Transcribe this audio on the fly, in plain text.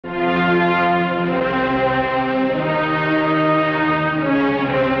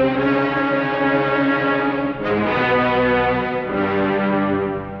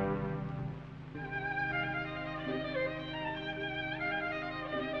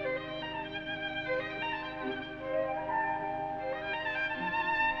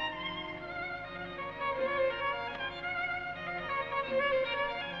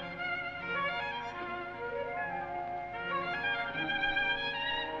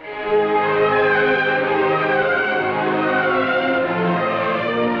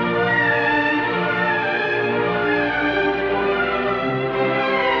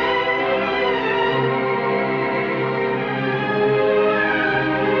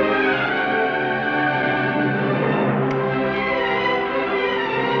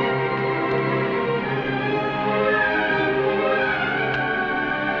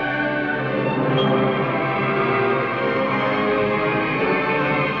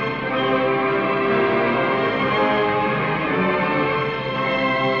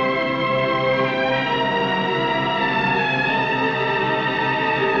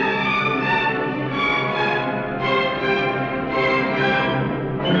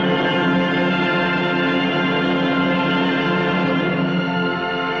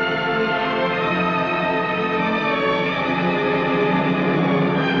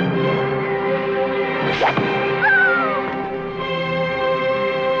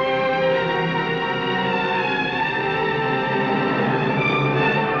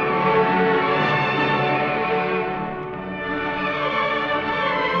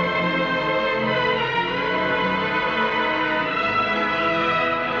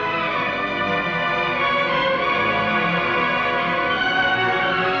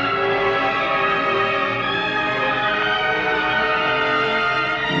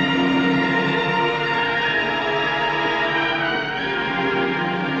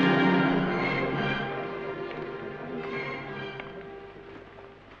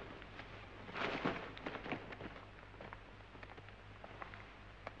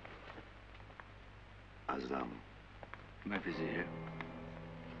Azam? My vizier.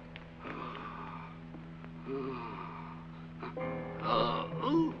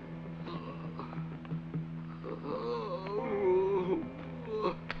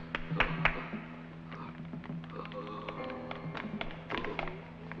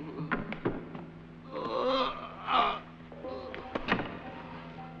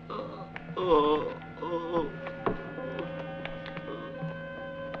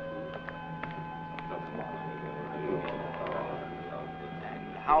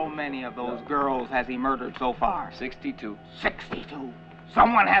 How many of those girls has he murdered so far? 62. 62?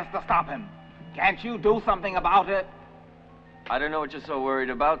 Someone has to stop him. Can't you do something about it? I don't know what you're so worried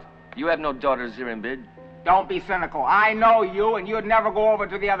about. You have no daughters, Simbad. Don't be cynical. I know you, and you'd never go over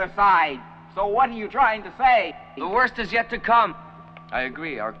to the other side. So what are you trying to say? The worst is yet to come. I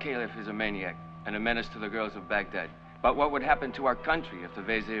agree, our Caliph is a maniac and a menace to the girls of Baghdad. But what would happen to our country if the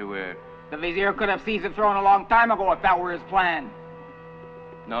vizier were... The vizier could have seized the throne a long time ago if that were his plan.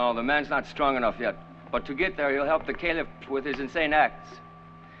 No, the man's not strong enough yet. But to get there, he'll help the Caliph with his insane acts.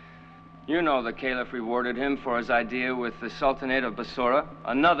 You know the Caliph rewarded him for his idea with the Sultanate of Basora,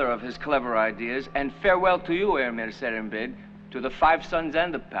 another of his clever ideas, and farewell to you, Emir Simbad, to the 5 sons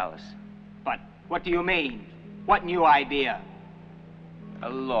and the palace. But what do you mean? What new idea? A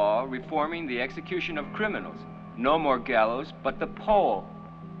law reforming the execution of criminals. No more gallows, but the pole.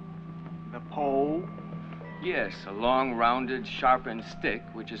 The pole? Yes, a long, rounded, sharpened stick,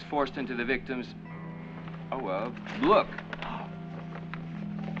 which is forced into the victim's... Oh, well, look.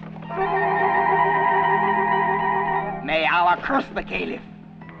 May Allah curse the Caliph.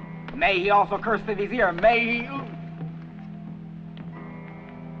 May he also curse the vizier. May he...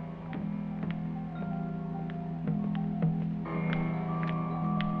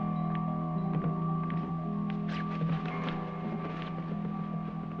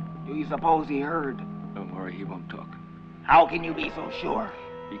 Do you suppose he heard? Don't worry, he won't talk. How can you be so sure?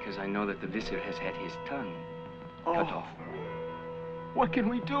 Because I know that the vizier has had his tongue cut off. What can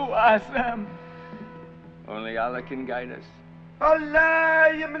we do, Azam? Only Allah can guide us. Allah,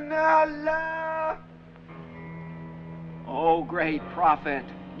 Yamna Allah! Oh, great prophet,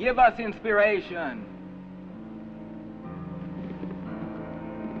 give us inspiration.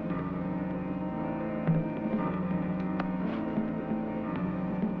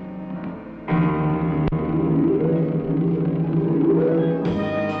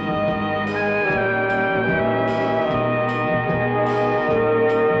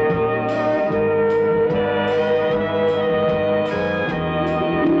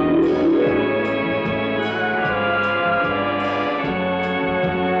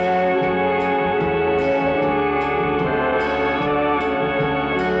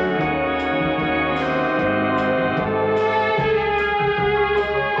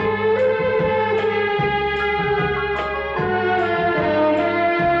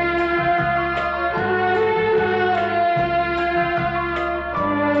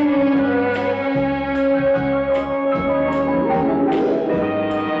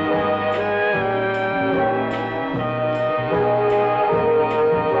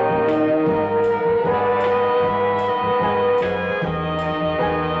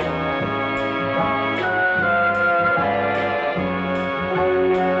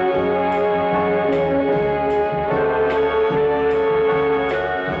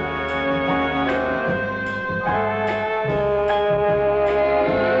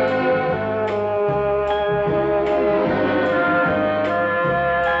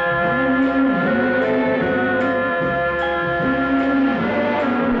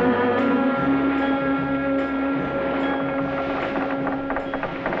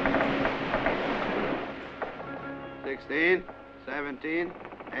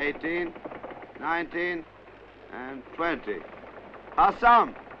 And 20.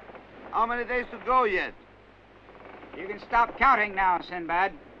 Hassan, how many days to go yet? You can stop counting now,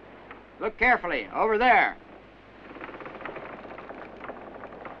 Sinbad. Look carefully, over there.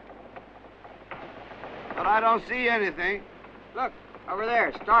 But I don't see anything. Look, over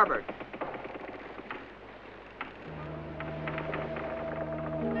there, starboard.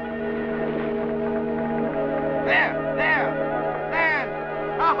 There! Land!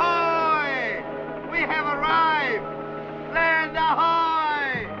 Ahoy! We have arrived! Land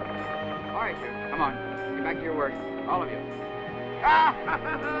ahoy! All right, you. Come on. Get back to your work. All of you.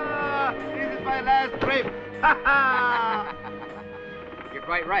 This is my last trip. You're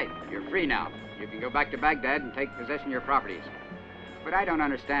quite right. You're free now. You can go back to Baghdad and take possession of your properties. But I don't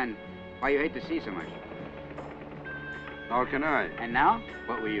understand why you hate the sea so much. How can I? And now,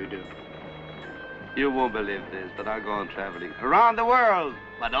 what will you do? You won't believe this, but I'll go on traveling around the world,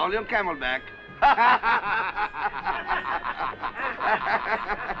 but only on camelback.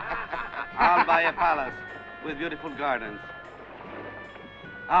 I'll buy a palace with beautiful gardens.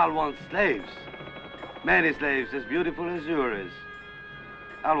 I'll want slaves. Many slaves as beautiful as yours.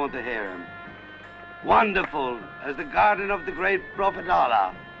 I'll want a harem. Wonderful as the garden of the great Prophet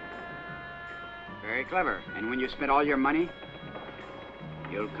Allah. Very clever. And when you spend all your money,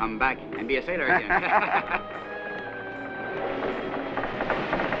 you'll come back and be a sailor again.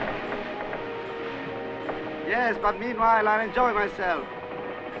 Yes, but meanwhile I'll enjoy myself.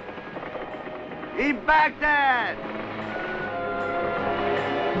 In Baghdad!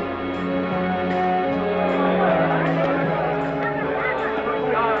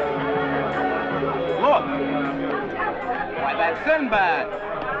 Look! Why, that's Sinbad!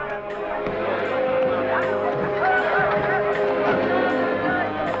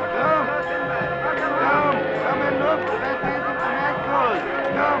 Come and look. The best place of Damascus.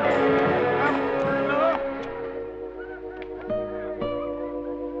 Come, look.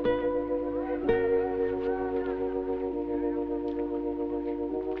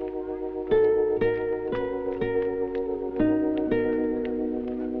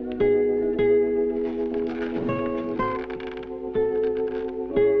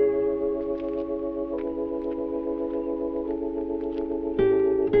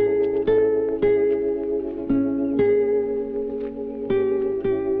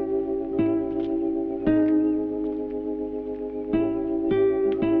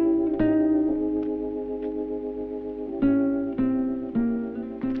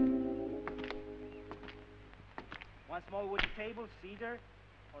 One small wooden table, cedar,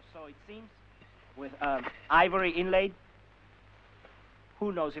 or so it seems, with ivory inlaid.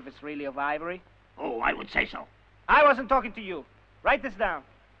 Who knows if it's really of ivory? Oh, I would say so. I wasn't talking to you. Write this down.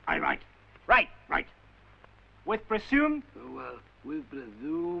 I write. Right. Right. With presumed, Well, with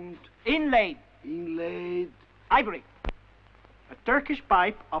presumed, inlaid, inlaid, ivory. A Turkish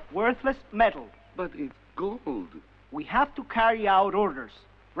pipe of worthless metal. but it's gold. We have to carry out orders.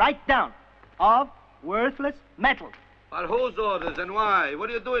 Write down. Of worthless metal. But whose orders and why? What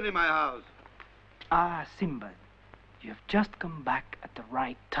are you doing in my house? Ah, Simbad, you have just come back at the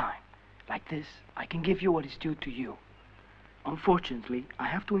right time. Like this, I can give you what is due to you. Unfortunately, I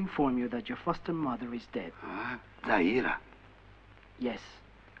have to inform you that your foster mother is dead. Huh? Zaira. Yes,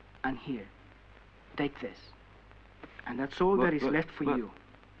 and here, take this. And that's all that is left for you.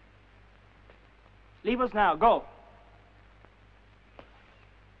 Leave us now, go.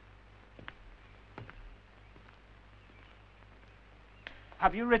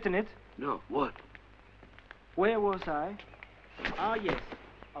 Have you written it? No, what? Where was I? Ah, yes,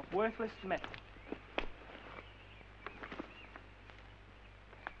 of worthless metal.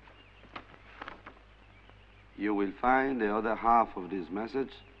 You will find the other half of this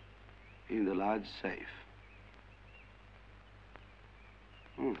message in the large safe.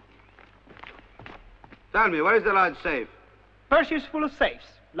 Tell me, where is the large safe? Persia is full of safes,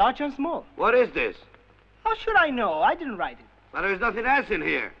 large and small. What is this? How should I know? I didn't write it. But there is nothing else in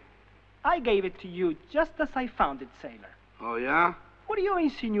here. I gave it to you just as I found it, sailor. Oh, yeah? What are you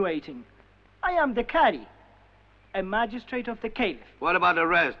insinuating? I am the Cadi, a magistrate of the Caliph. What about the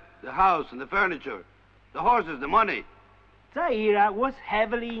rest? The house and the furniture, the horses, the money? Zaira was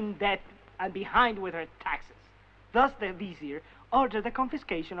heavily in debt and behind with her taxes. Thus the vizier ordered the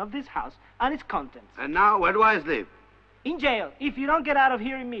confiscation of this house and its contents. And now, where do I sleep? In jail, if you don't get out of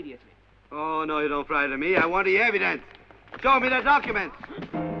here immediately. Oh, no, you don't frighten me. I want the evidence. Show me the documents.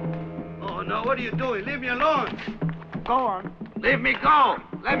 Oh, no, what are you doing? Leave me alone. Go on. Leave me go.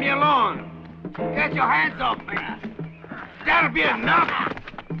 Let me alone. Get your hands off me. That'll be enough.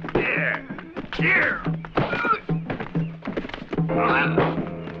 Here. Here.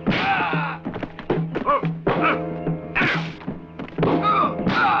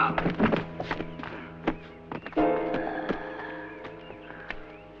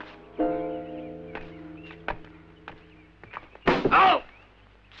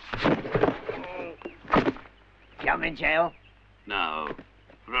 I'm in jail. No.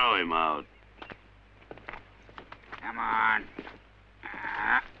 Throw him out. Come on.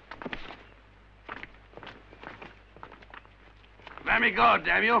 Let me go,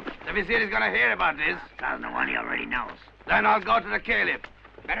 damn you. The vizier is going to hear about this. 1,001 he already knows. Then I'll go to the Caliph.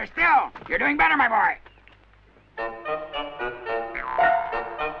 Better still. You're doing better, my boy.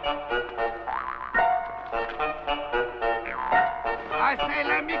 I say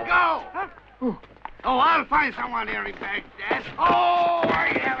let me go. Huh? Oh, I'll find someone here in Baghdad. Oh,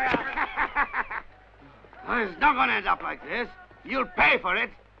 it's not going to end up like this. You'll pay for it.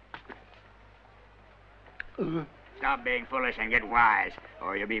 Stop being foolish and get wise,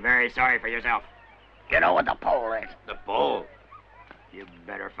 or you'll be very sorry for yourself. You know what the pole is? The pole? You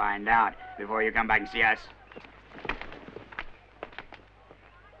better find out before you come back and see us.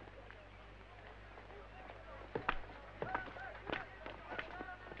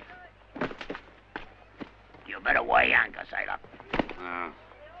 You better weigh anchor, sailor.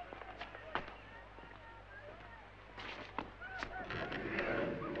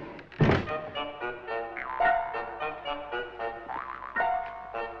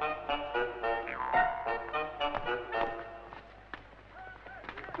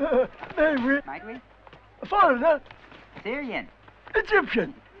 Might we? Foreigner, Syrian.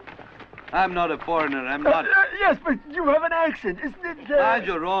 Egyptian. I'm not a foreigner, I'm not. Yes, but you have an accent, isn't it? Mind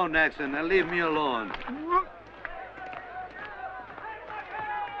your own accent and leave me alone.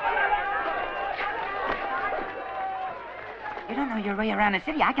 You don't know your way around the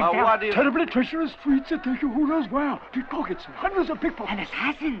city, I can tell. What do you... Terribly treacherous streets that take you who knows where. Pickpockets, hundreds of pickpockets. And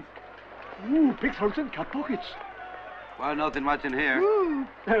assassins. Ooh, pickpockets and cat pockets. Well, nothing much in here.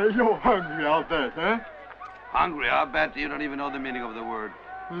 You're hungry, I'll bet, huh? Hungry, I bet you don't even know the meaning of the word.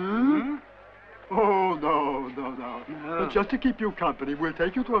 Hmm? Oh, no. But just to keep you company, we'll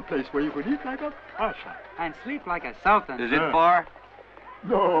take you to a place where you can eat like a pasha. And sleep like a sultan. Is it far?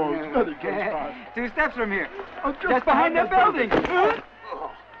 No, it's very close by. 2 steps from here. Just behind that building.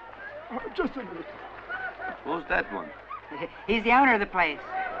 Just a minute. Who's that one? He's the owner of the place.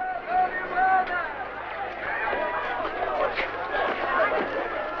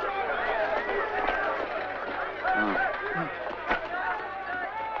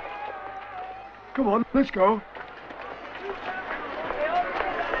 Come on, let's go.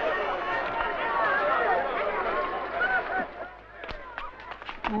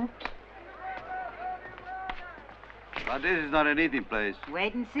 Oops. But this is not an eating place.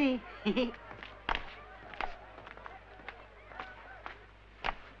 Wait and see.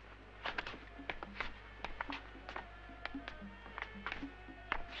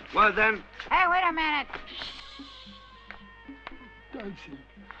 Well, then. Hey, wait a minute. Dancing.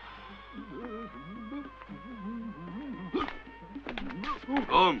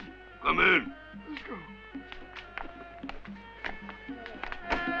 Come in. Let's go.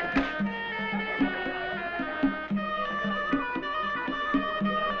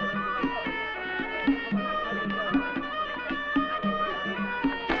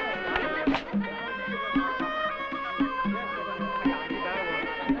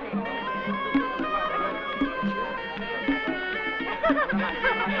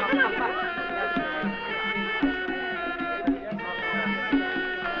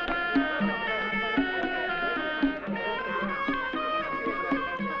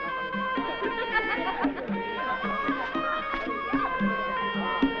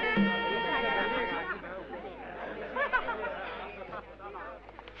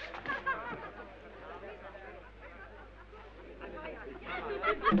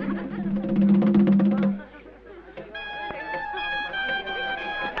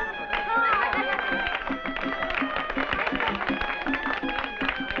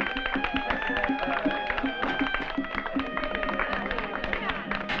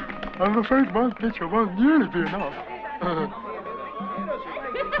 I'm afraid one picture won't nearly be enough. And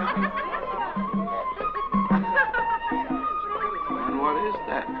what is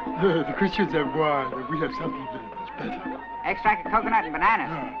that? The Christians have wine, and we have something very much better. Extract of coconut and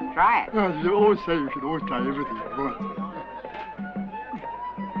bananas. Try it. You always say you should always try everything at once.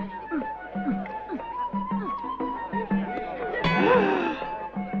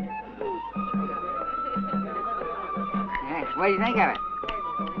 Yes, what do you think of it?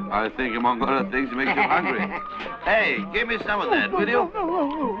 I think, among other things, it makes you hungry. Hey, give me some of that, will you? No.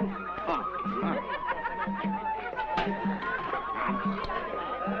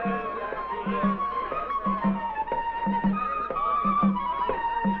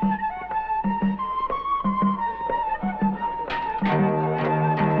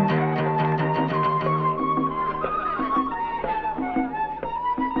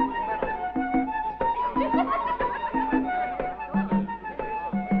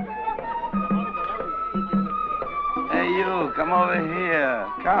 Hey, you, come over here.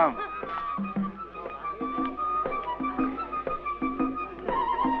 Come.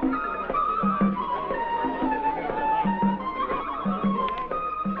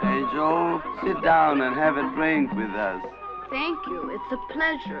 Hey, Joe, sit down and have a drink with us. Thank you. It's a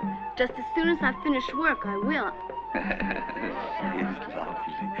pleasure. Just as soon as I finish work, I will. She's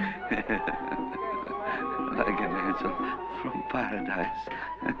lovely. Like an angel from paradise.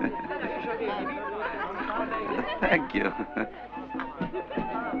 Thank you.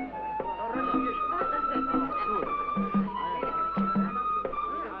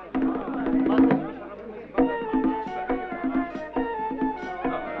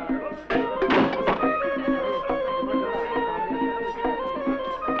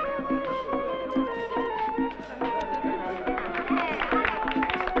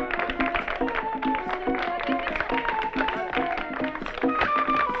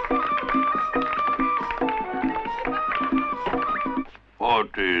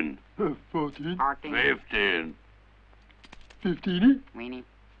 14. 14. 15. 15. Weenie.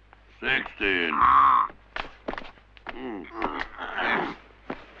 16.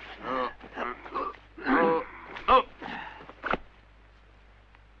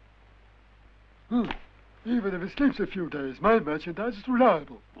 Even if it sleeps a few days, my merchandise is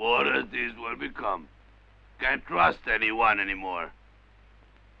reliable. War as these will become. Can't trust anyone anymore.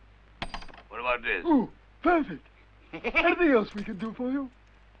 What about this? Oh, perfect. Anything else we can do for you?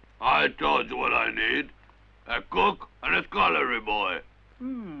 I told you what I need. A cook and a scullery boy.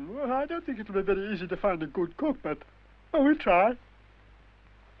 Well, I don't think it will be very easy to find a good cook, but we'll try.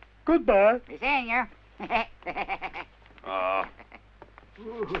 Goodbye. Be seeing you.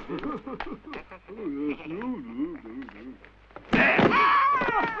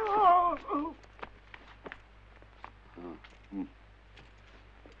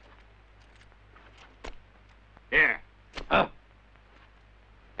 Here.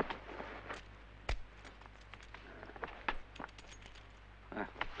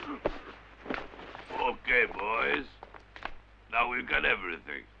 Okay, boys. Now we've got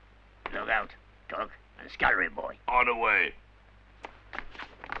everything. Look out, cook and scullery boy. On the way.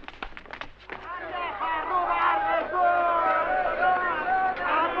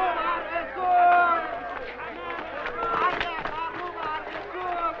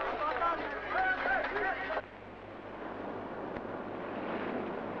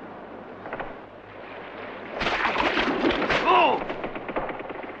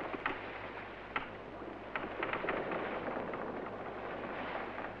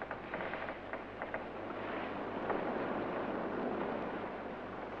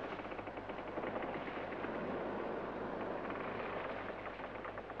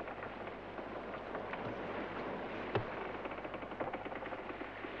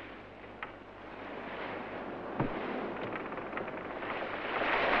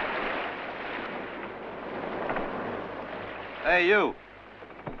 Hey, you.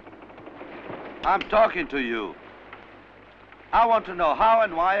 I'm talking to you. I want to know how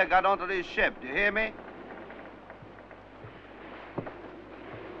and why I got onto this ship. Do you hear me?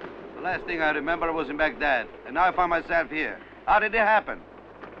 The last thing I remember was in Baghdad, and now I find myself here. How did it happen?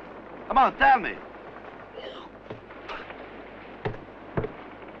 Come on, tell me.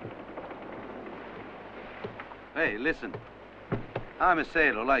 Hey, listen. I'm a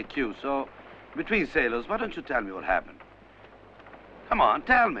sailor like you, so between sailors, why don't you tell me what happened? Come on,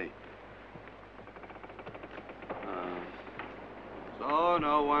 tell me. So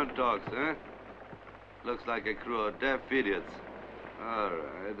no one talks, eh? Looks like a crew of deaf idiots. All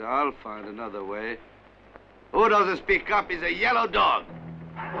right, I'll find another way. Who doesn't speak up is a yellow dog.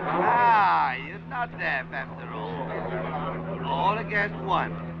 Ah, you're not deaf after all. All against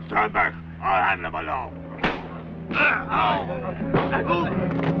one. Stand back. I'll handle them alone.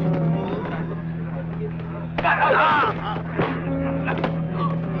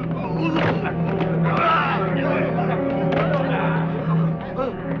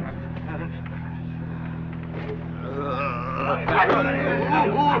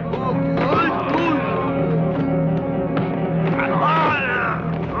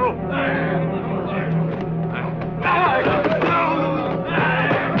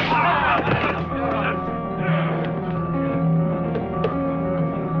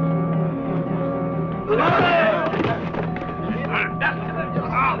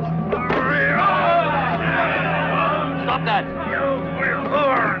 Stop that!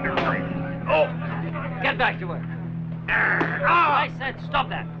 Get back to work. I said stop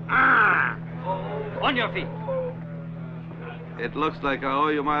that. On your feet. It looks like I owe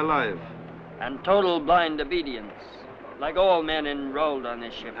you my life. And total blind obedience, like all men enrolled on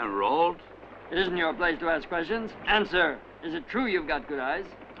this ship. Enrolled? It isn't your place to ask questions. Answer. Is it true you've got good eyes?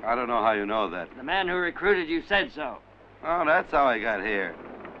 I don't know how you know that. The man who recruited you said so. Oh, that's how I got here.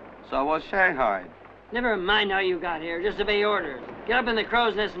 So I was shanghaied. Never mind how you got here. Just obey orders. Get up in the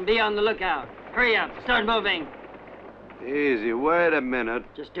crow's nest and be on the lookout. Hurry up. Start moving. Easy, wait a minute.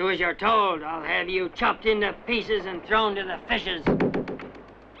 Just do as you're told. I'll have you chopped into pieces and thrown to the fishes.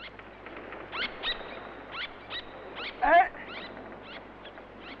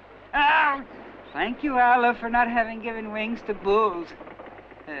 Thank you, Allah, for not having given wings to bulls.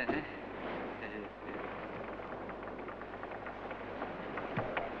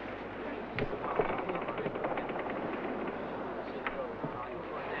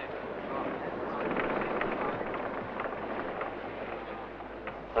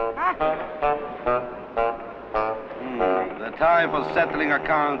 The time for settling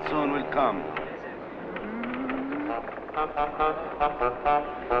accounts soon will come.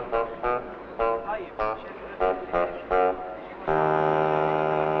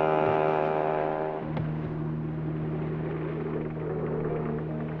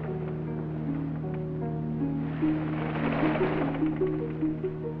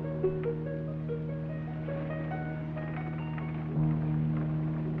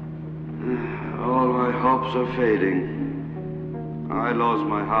 hopes are fading. I lost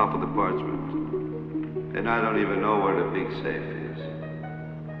my half of the parchment, and I don't even know where the big safe is.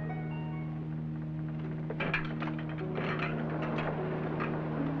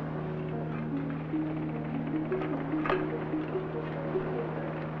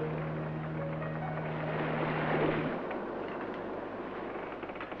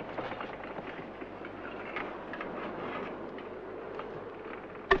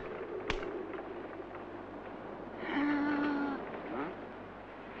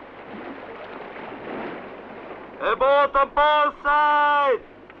 Boat on both sides!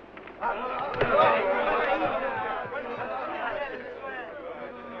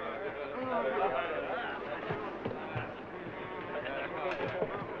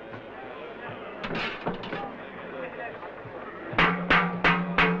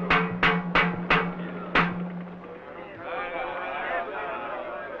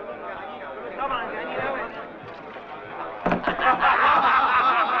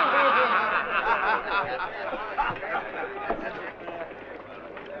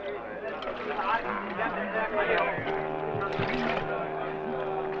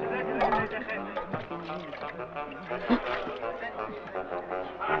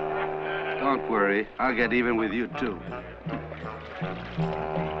 Don't worry, I'll get even with you too.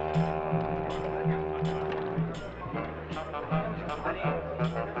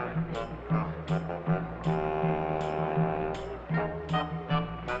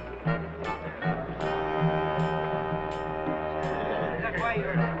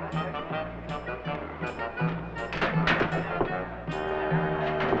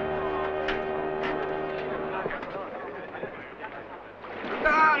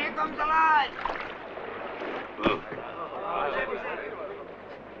 Here comes the light!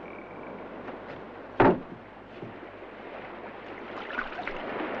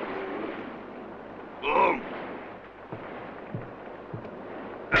 Boom!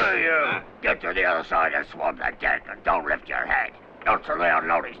 Hey, you! Get to the other side and swab that deck and don't lift your head. Not till the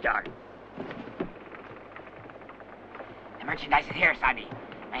unloading's done. The merchandise is here, Sonny.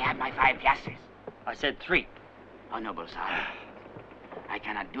 I have my 5 piastres. I said 3. Honorable Sonny. I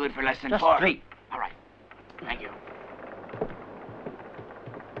cannot do it for less than Just 4. 3. All right. Thank you.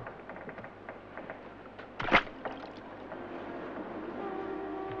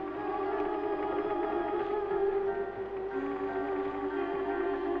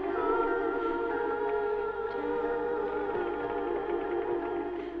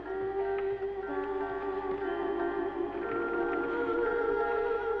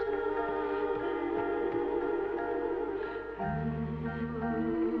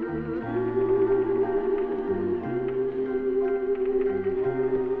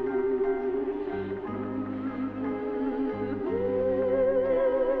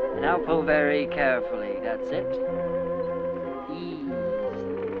 Now pull very carefully, that's it. Ease.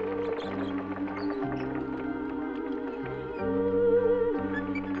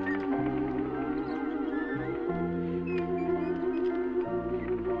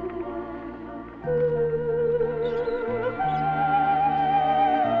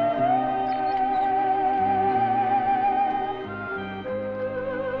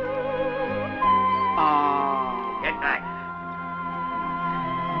 Get back.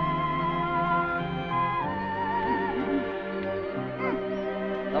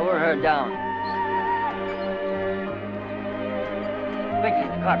 Lower her down. Quickly,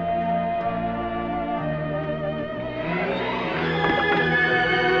 the cart.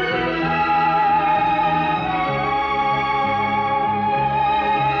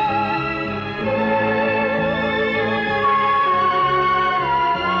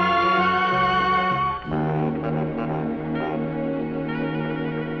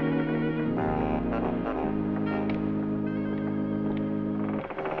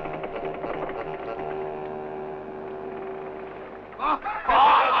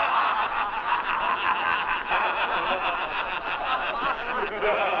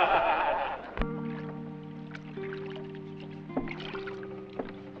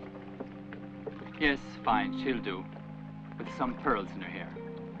 Yes, fine, she'll do. With some pearls in her hair.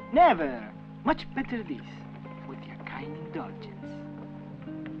 Never. Much better this, with your kind indulgence.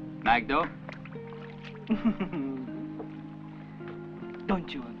 Magdo?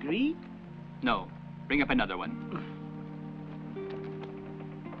 Don't you agree? No. Bring up another one.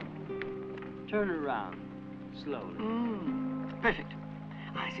 Turn around, slowly. Perfect.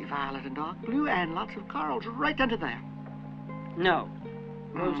 I see violet and dark blue and lots of corals right under there. No.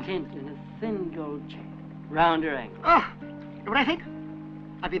 Rose tint in a thin gold chain. Round her ankle. Oh, you know what I think?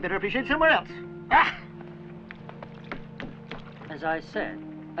 I'd be better appreciated somewhere else. Ah! As I said,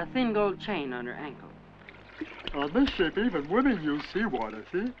 a thin gold chain on her ankle. On this ship, even women use seawater,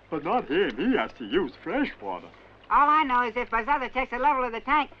 see? But not him. He has to use fresh water. All I know is if Bazada takes the level of the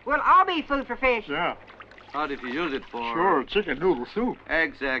tank, we'll all be food for fish. Yeah. How did you use it for? Sure, chicken noodle soup.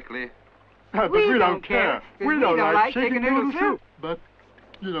 Exactly. But we don't care. We don't like chicken noodle soup. But,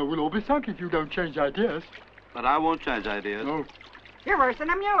 you know, we'll all be sunk if you don't change ideas. But I won't change ideas. No. You're worse than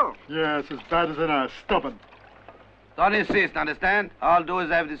a mule. Yes, as bad as an ass. Stubborn. Don't insist, understand? I'll do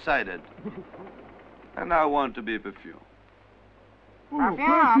as I've decided. And I want to be perfumed. Oh,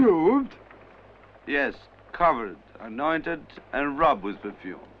 perfumed? Yes, covered, anointed, and rubbed with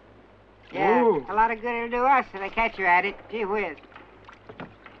perfume. Yeah, Oh. a lot of good it'll do us if they catch you at it. Gee whiz.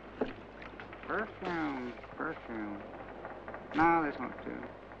 Perfume, perfume. No, this won't do.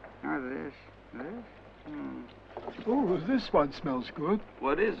 Nor this. This? Oh, this one smells good.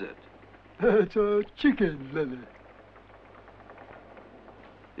 What is it? It's a chicken lily.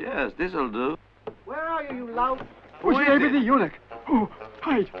 Yes, this'll do. Where are you, you lout? Who's the name of the eunuch? Oh,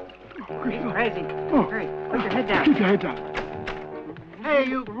 hide. He's crazy. Oh. Hurry, put your head down. Keep your head down. Hey,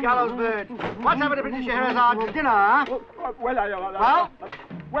 you gallows bird. What's happened to British Sherazade's dinner, huh?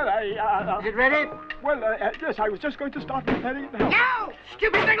 Is it ready? Yes, I was just going to start preparing it now. No!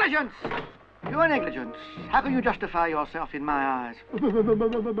 Stupid negligence! Your negligence? How can you justify yourself in my eyes?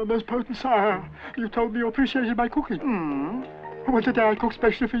 Most potent sire, you told me you appreciated my cooking. Hmm? Well, today I cooked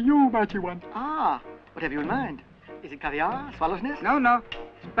specially for you, mighty one. Ah, what have you in mind? Is it caviar, swallow's nest? No.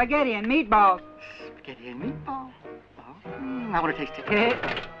 Spaghetti and meatballs. Spaghetti and meatballs? Oh, I want to taste it.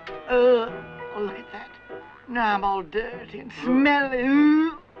 Oh, look at that. Now I'm all dirty and smelly.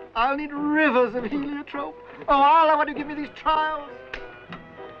 Ooh, I'll need rivers of heliotrope. Oh, all I want to give me these trials.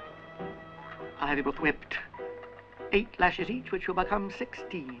 I'll have you both whipped. 8 lashes each, which will become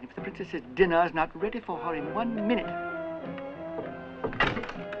 16 if the princess's dinner is not ready for her in 1 minute.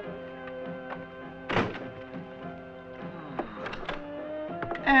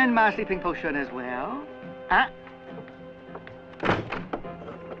 And my sleeping potion as well. Huh?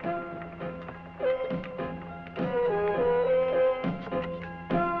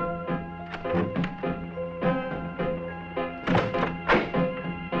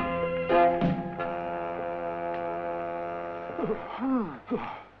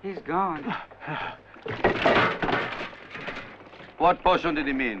 He's gone. What potion did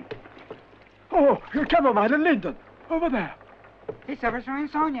he mean? Oh, your chamomile and linden. Over there. He suffers from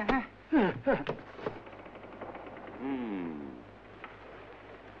insomnia, huh?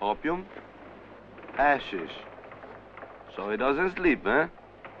 Opium? Hashish. So he doesn't sleep, huh?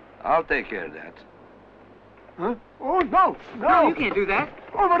 I'll take care of that. Huh? Oh, no. No, you can't do that.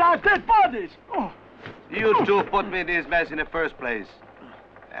 Oh, but our dead bodies. Oh. You two put me in this mess in the first place.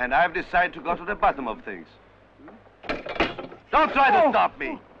 And I've decided to go to the bottom of things. Don't try to stop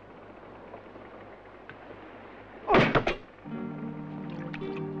me.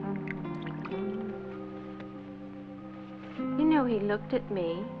 You know, he looked at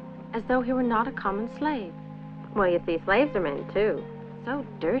me as though he were not a common slave. Well, you see, slaves are men, too. So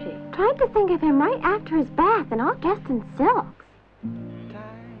dirty. Tried to think of him right after his bath and all dressed in silks.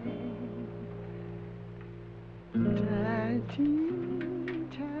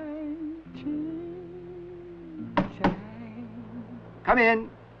 Come in.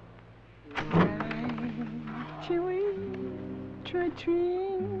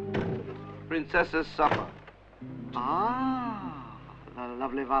 Princess's supper. Ah, a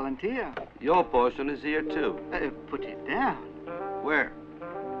lovely volunteer. Your portion is here, too. Put it down. Where?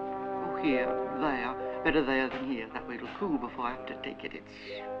 Oh, here, there. Better there than here. That way it'll cool before I have to take it. It's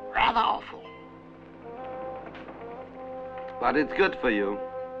rather awful. But it's good for you.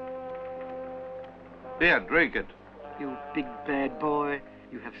 Here, drink it. You big bad boy.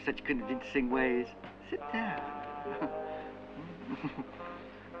 You have such convincing ways. Sit down.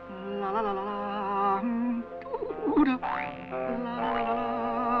 La la la la la.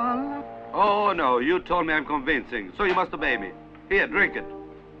 Oh, no, you told me I'm convincing, so you must obey me. Here, drink it.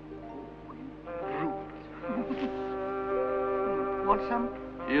 Want some?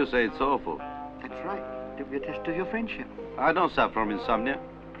 You say it's awful. That's right. It'll be a test of your friendship. I don't suffer from insomnia.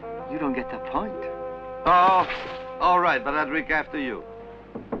 You don't get the point. Oh, all right, but I'll drink after you.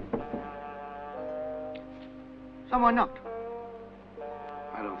 Someone knocked.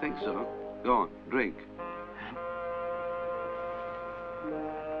 I don't think so. Go on, drink.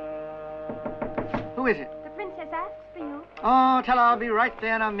 Who is it? The princess asks for you. Oh, tell her I'll be right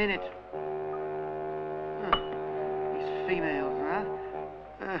there in a minute. These females, huh?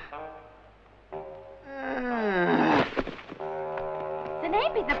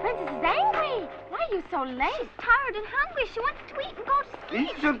 Zenabi, Maybe the princess is angry. Why are you so late? She's tired and hungry. She wants to eat and go to sleep.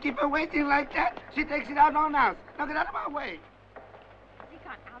 You shouldn't keep her waiting like that. She takes it out on us. Now get out of my way. Has he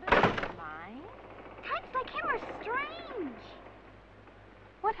gone out of his mind? Types like him are strange.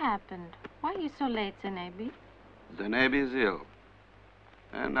 What happened? Why are you so late, Zenabi? Zenabi is ill,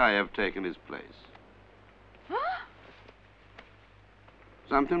 and I have taken his place.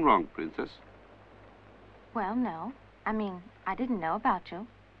 Something wrong, Princess? Well, no. I mean, I didn't know about you.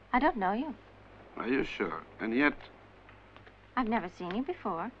 I don't know you. Are you sure? And yet... I've never seen you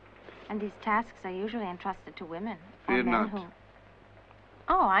before. And these tasks are usually entrusted to women. Or Fear men not. who...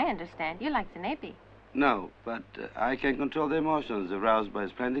 Oh, I understand. You're like Zenabi. No, but I can control the emotions aroused by a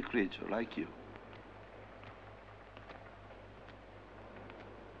splendid creature like you.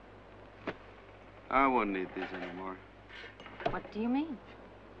 I won't need this anymore. What do you mean?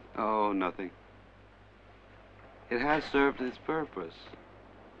 Oh, nothing. It has served its purpose.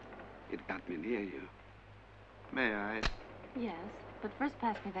 It got me near you. May I? Yes, but first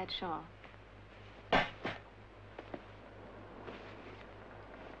pass me that shawl.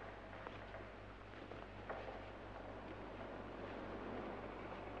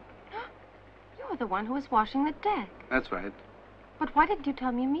 You're the one who was washing the deck. That's right. But why didn't you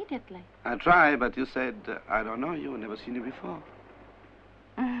tell me immediately? I tried, but you said, I don't know you, never seen you before.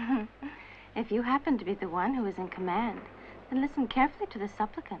 If you happen to be the one who is in command, then listen carefully to the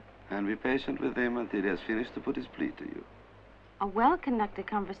supplicant. And be patient with him until he has finished to put his plea to you. A well-conducted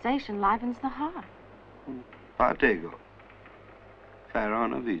conversation livens the heart. Partego,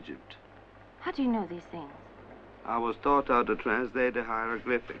 Pharaoh of Egypt. How do you know these things? I was taught how to translate the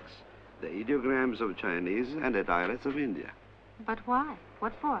hieroglyphics, the ideograms of Chinese, and the dialects of India. But why?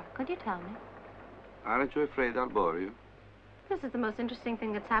 What for? Could you tell me? Aren't you afraid I'll bore you? This is the most interesting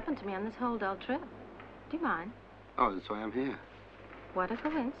thing that's happened to me on this whole dull trip. Do you mind? Oh, that's why I'm here. What a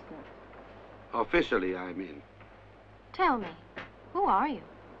coincidence. Officially, I mean. Tell me, who are you?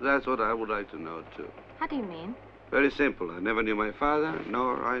 That's what I would like to know, too. How do you mean? Very simple. I never knew my father,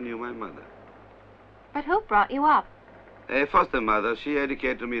 nor I knew my mother. But who brought you up? A foster mother, she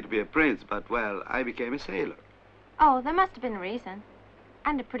educated me to be a prince, but, well, I became a sailor. Oh, there must have been a reason.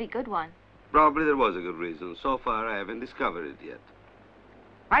 And a pretty good one. Probably there was a good reason. So far, I haven't discovered it yet.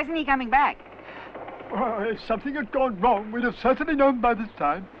 Why isn't he coming back? If something had gone wrong, we'd have certainly known by this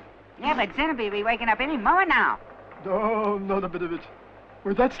time. Yeah, but Zenabi will be waking up any more now. No, not a bit of it.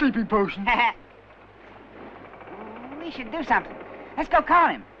 With that sleeping potion. We should do something. Let's go call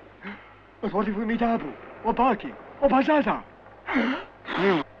him. But what if we meet Abu, or Barky, or Bazada?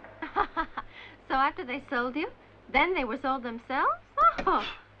 So after they sold you, then they were sold themselves? Oh.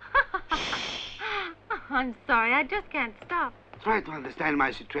 I'm sorry, I just can't stop. Try to understand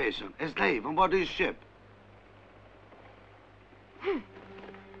my situation. A slave on board his ship.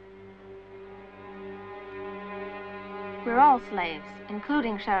 We're all slaves,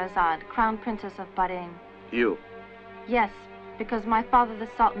 including Sherazade, Crown Princess of Bahrain. You? Yes, because my father, the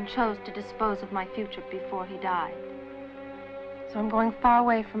Sultan, chose to dispose of my future before he died. So I'm going far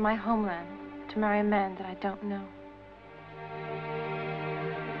away from my homeland to marry a man that I don't know.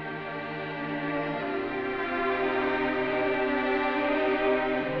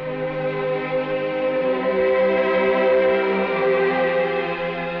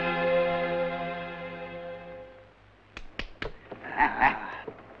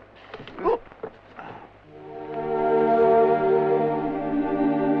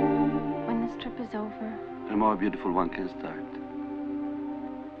 When this trip is over... A more beautiful one can start.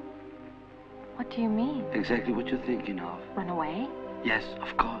 What do you mean? Exactly what you're thinking of. Run away? Yes,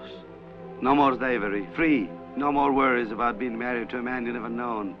 of course. No more slavery. Free. No more worries about being married to a man you never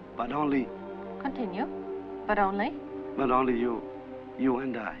known. But only... Continue. But only? But only you. You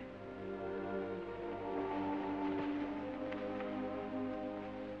and I.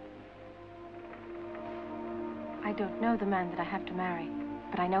 I don't know the man that I have to marry,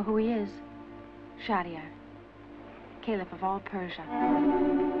 but I know who he is. Shahryar, Caliph of all Persia.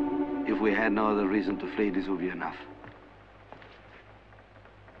 If we had no other reason to flee, this would be enough.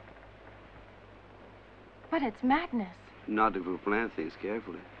 But it's madness. Not if we plan things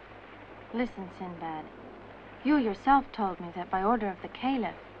carefully. Listen, Sinbad. You yourself told me that by order of the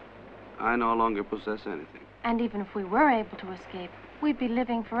Caliph, I no longer possess anything. and even if we were able to escape, we'd be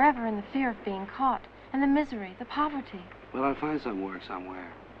living forever in the fear of being caught, and the misery, the poverty. Well, I'll find some work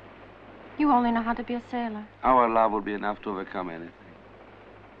somewhere. You only know how to be a sailor. Our love will be enough to overcome anything.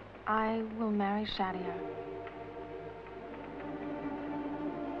 I will marry Shahryar.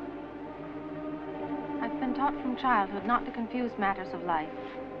 I've been taught from childhood not to confuse matters of life,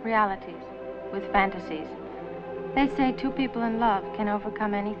 realities, with fantasies. They say two people in love can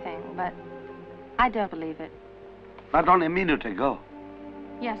overcome anything, but I don't believe it. But only a minute ago.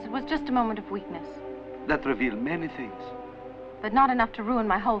 Yes, it was just a moment of weakness, That revealed many things. but not enough to ruin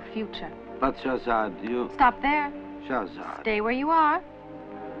my whole future. But Sherazade, you... Stop there. Sherazade, Stay where you are.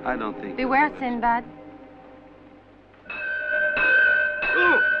 I don't think... Beware, Sinbad.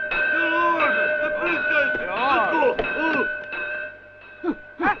 Oh, the Lord! The princess!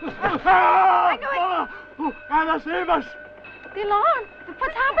 I knew it! Oh, Anna, save us! The alarm!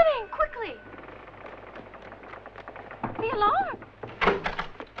 What's happening? Quickly! The alarm!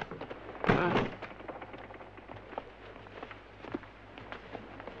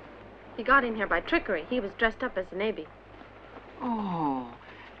 He got in here by trickery. He was dressed up as a navy. Oh,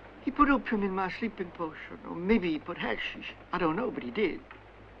 he put opium in my sleeping potion. Or maybe he put hashish. I don't know, but he did.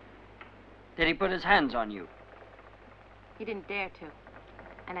 Did he put his hands on you? He didn't dare to.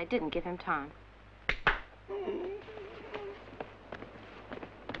 And I didn't give him time.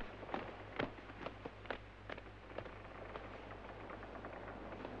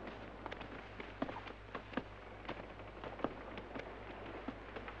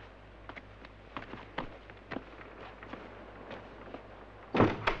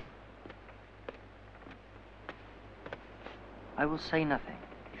 I will say nothing.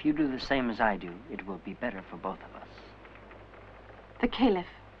 If you do the same as I do, it will be better for both of us. The Caliph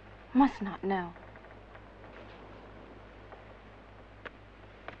must not know.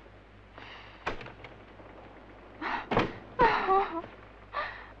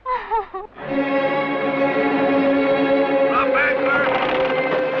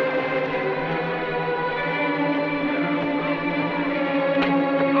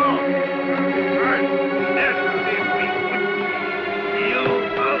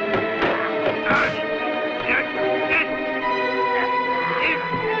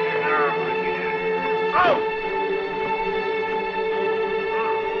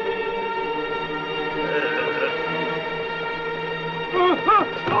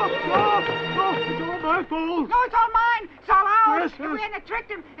 No, it's all mine. It's all ours. If we hadn't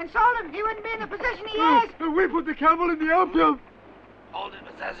tricked him and sold him, he wouldn't be in the position he is. We put the camel in the opium. Hold it,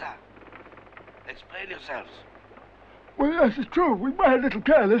 Mazaza. Explain yourselves. Well, yes, it's true. We were a little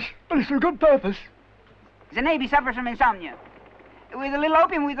careless, but it's for a good purpose. The Navy suffers from insomnia. With a little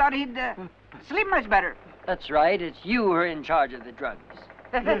opium, we thought he'd sleep much better. That's right. It's you who are in charge of the drugs.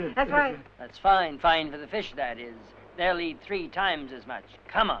 That's right. That's fine. Fine for the fish, that is. They'll eat 3 times as much.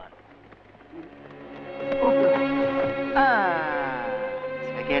 Come on.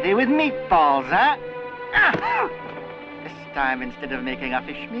 Spaghetti with meatballs, huh? This time, instead of making a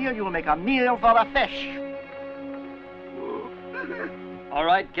fish meal, you'll make a meal for the fish. All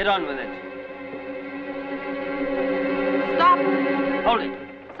right, get on with it. Stop! Hold it.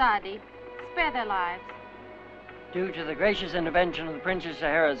 Sadi, spare their lives. Due to the gracious intervention of the Princess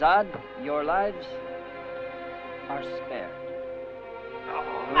Sherazade, your lives are spared.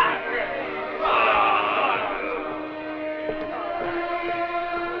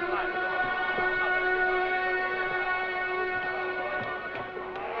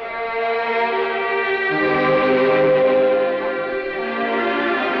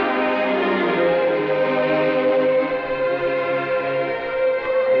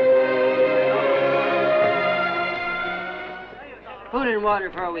 Food and water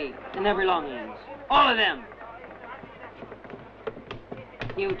for a week, and their belongings. All of them.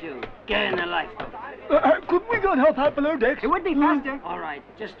 You two, get in the lifeboat. Could we go and help out below decks? It would be faster. All right,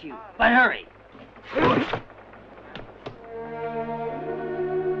 just you. But hurry.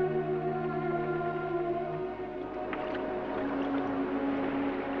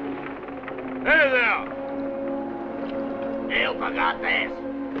 Hey there! You forgot this.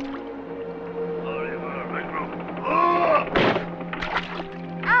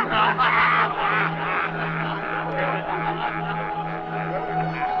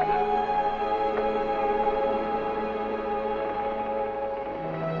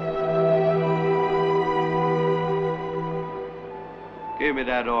 Give me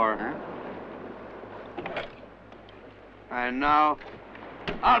that oar. And now,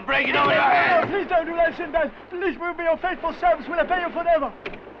 I'll break it over your head. Please don't do that, Sinbad. Please, we'll be your faithful servants. We'll obey you forever.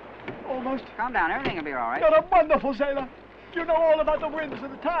 Almost. Calm down. Everything will be all right. You're a wonderful sailor. You know all about the winds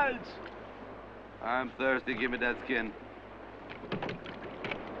and the tides. I'm thirsty. Give me that skin.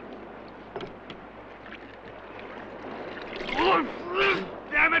 Oh,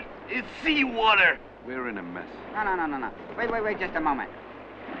 damn it! It's seawater! We're in a mess. No. Wait just a moment.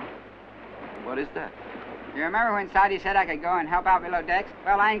 What is that? You remember when Sadi said I could go and help out below decks?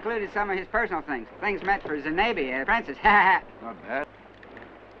 Well, I included some of his personal things. Things meant for Zanabi, Princess. Not bad.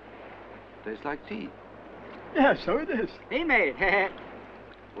 Tastes like tea. Yes, so it is. He made it.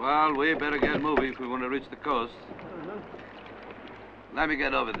 Well, we better get moving if we want to reach the coast. Let me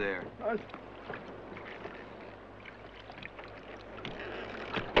get over there.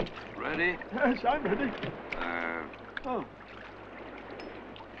 Ready? Yes, I'm ready.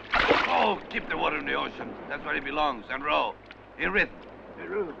 Oh, keep the water in the ocean. That's where it belongs. And row. In rhythm. In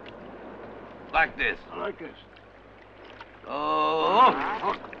rhythm. Like this. Like this. Oh.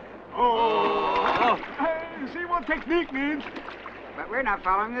 You see what technique means? But we're not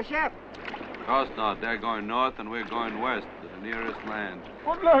following the ship. Of course not. They're going north and we're going west to the nearest land.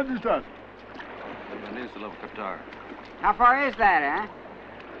 What land is that? The peninsula of Qatar. How far is that, huh?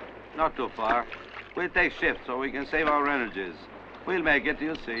 Not too far. We'll take shift so we can save our energies. We'll make it,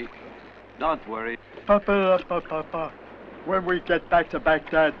 you'll see. Don't worry. Papa. When we get back to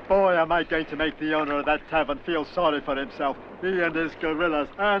Baghdad, boy, am I going to make the owner of that tavern feel sorry for himself. He and his gorillas.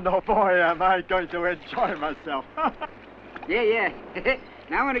 And oh boy, am I going to enjoy myself. Yeah.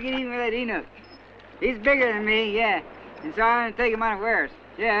 Now I want to get even with that Enoch. He's bigger than me, yeah. And so I'm going to take him unawares.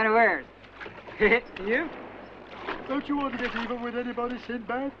 Yeah, unawares. You? Don't you want to get even with anybody,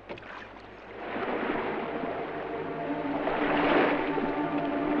 Sinbad?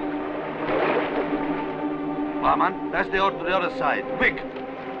 Come on, man. Pass the oar to the other side. Quick.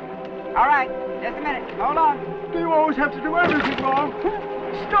 All right. Just a minute. Hold on. Do you always have to do everything wrong?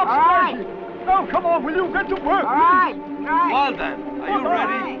 Stop splashing. Now, come on, will you get to work? All right. Well, then. Are you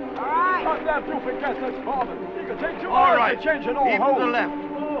ready? All right. Not that you forget that's forward. You can take 2 All hours right. to change an old Keep hole. to the left.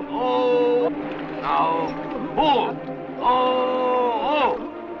 Oh. Now. Pull. Oh.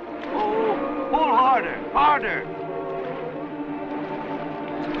 Pull harder.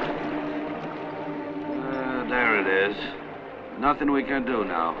 There it is. Nothing we can do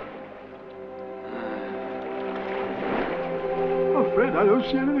now. Oh, Fred, I don't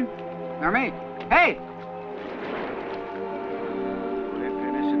see anything. Nor me. Hey! We're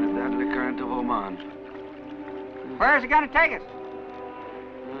finishing the deadly current of Oman. Where's it going to take us?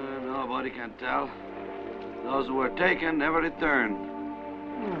 Nobody can tell. Those who were taken never return.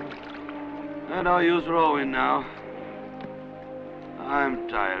 No use rowing now. I'm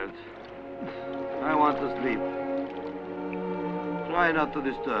tired. I want to sleep. Try not to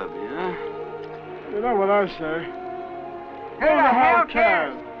disturb me, huh? You know what I say. Who the hell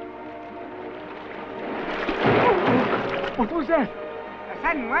cares? What was that? A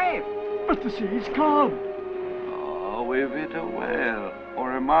sudden wave. But the sea's calm. Oh, we've hit a whale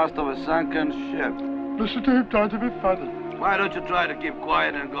or a mast of a sunken ship. Listen to him trying to be funny. Why don't you try to keep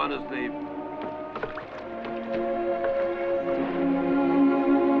quiet and go to sleep?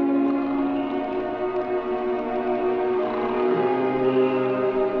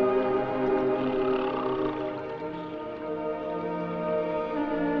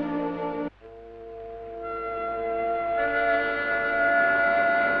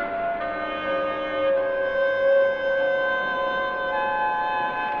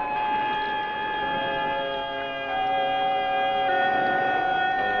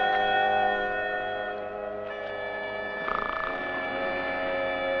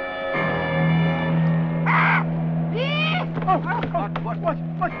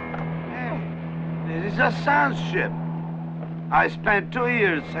 What? This is a sand ship. I spent 2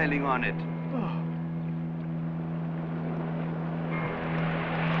 years sailing on it.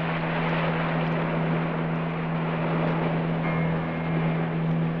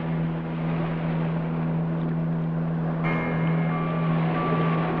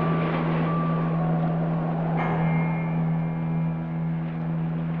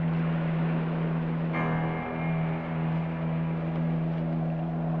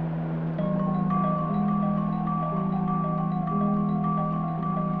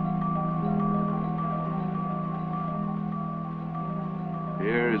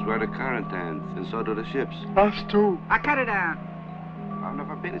 Here is where the current ends, and so do the ships. Us too. I cut it down. I've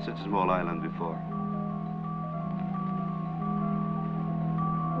never been in such a small island before.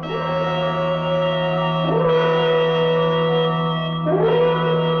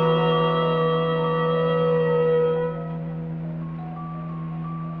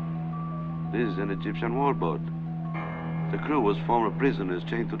 This is an Egyptian war boat. The crew was former prisoners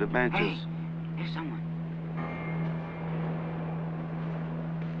chained to the benches. Hey, there's someone.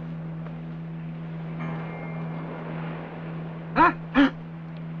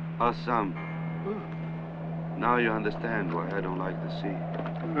 Some. Now you understand why I don't like the sea.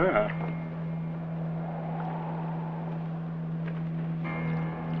 Yeah.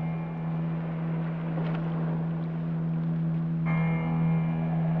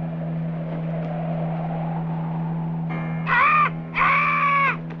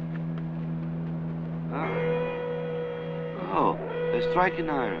 Huh? striking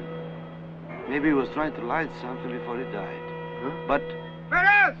iron. Maybe he was trying to light something before he died. Huh? But...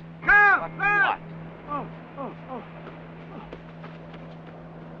 Bonos! Come! What? Oh.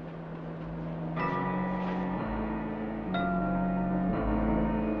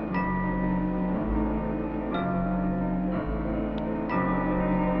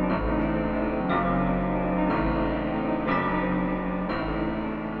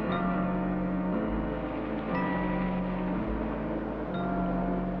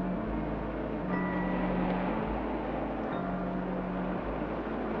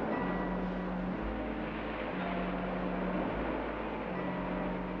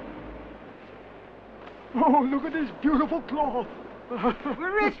 Oh, look at this beautiful cloth.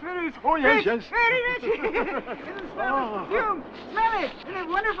 We're rich, Bonos. Oh, yes, rich, yes. Very rich. It'll smell of perfume. Smell it. Isn't it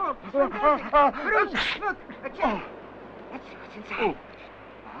wonderful? Fantastic. Bonos, look, a check. That's what's inside.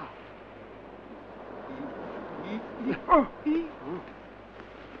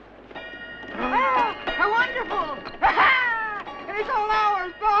 Ah, how wonderful. And it's all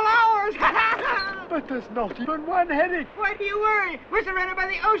ours, all ours. But there's not even one headache. Why do you worry? We're surrounded by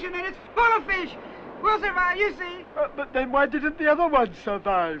the ocean and it's full of fish. We'll survive, you see. But then why didn't the other ones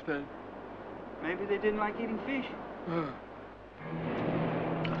survive then? Maybe they didn't like eating fish.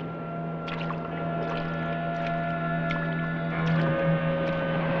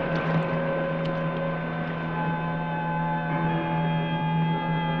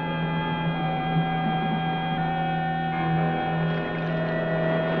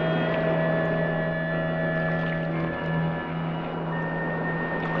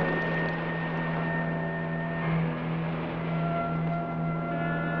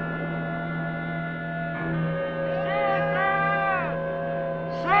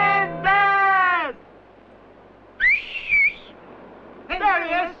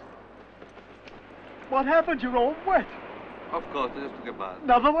 What happened? You're all wet. Of course, I just took a bath.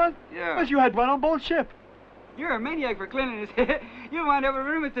 Another one? Yeah. But you had one on board ship. You're a maniac for cleanliness. You'll wind up with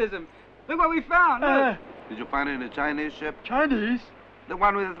rheumatism. Look what we found. Look. Did you find it in a Chinese ship? Chinese? The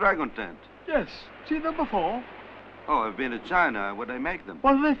one with the dragon tent? Yes. Seen them before? Oh, I've been to China. Where do they make them?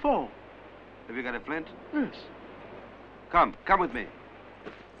 What are they for? Have you got a flint? Yes. Come with me.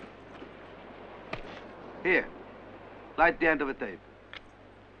 Here. Light the end of a tape.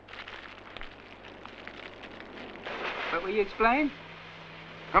 But will you explain?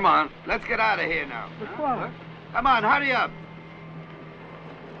 Come on, let's get out of here now. But why? Come on, hurry up.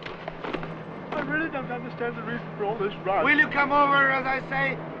 I really don't understand the reason for all this rush. Will you come over, as I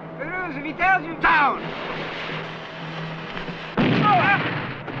say? Bonos, if he tells you... Down!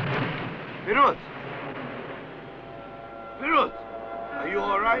 Pirut! Pirut! Are you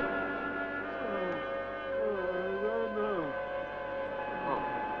all right? I don't know. Oh,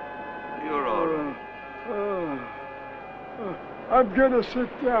 you're all right. I'm gonna sit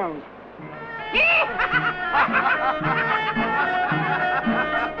down.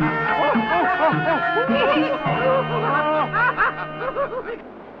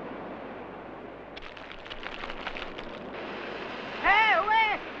 Hey,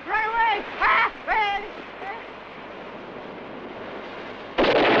 away! Right away! Ah, hey!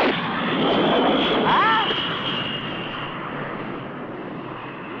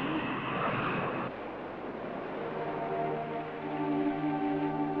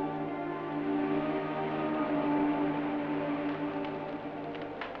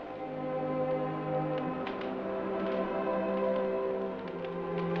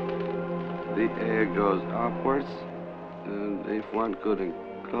 The air goes upwards, and if one could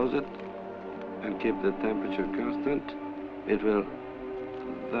enclose it and keep the temperature constant, it will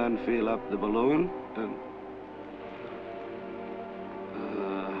then fill up the balloon, and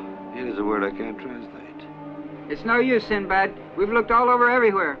here is a word I can't translate. It's no use, Sinbad. We've looked all over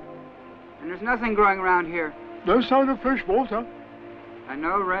everywhere. And there's nothing growing around here. No sign of fresh water. And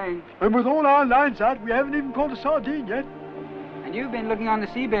no rain. And with all our lines out, we haven't even caught a sardine yet. And you've been looking on the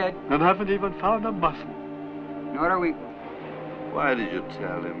seabed. And haven't even found a mussel. Not a winkle. Why did you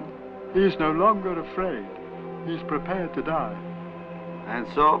tell him? He's no longer afraid. He's prepared to die. And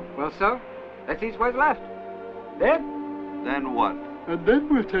so? Well, so? That leaves what's left. Then? Then what? And then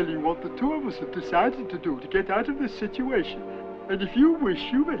we'll tell you what the two of us have decided to do to get out of this situation. And if you wish,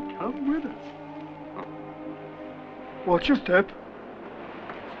 you may come with us. Oh. Watch your step.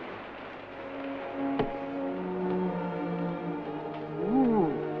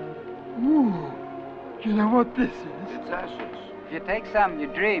 You know what this is? It's ashes. If you take some, you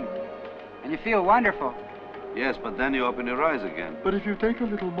dream. And you feel wonderful. Yes, but then you open your eyes again. But if you take a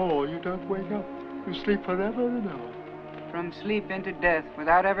little more, you don't wake up. You sleep forever and ever. From sleep into death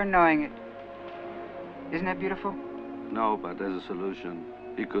without ever knowing it. Isn't that beautiful? No, but as a solution,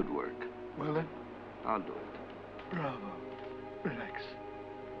 it could work. Well then, I'll do it. bravo. Relax.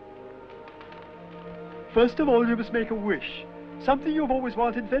 First of all, you must make a wish. Something you've always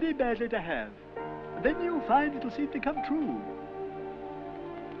wanted very badly to have. And then you'll find it'll seem to come true.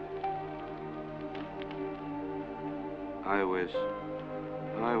 I wish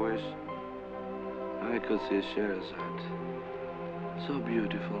I could see Sherazade. So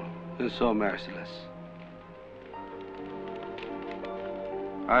beautiful and so merciless.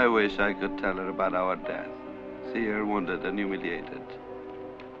 I wish I could tell her about our death. See her wounded and humiliated.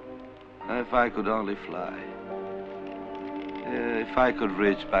 If I could only fly. If I could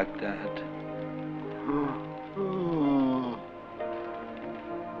reach Baghdad.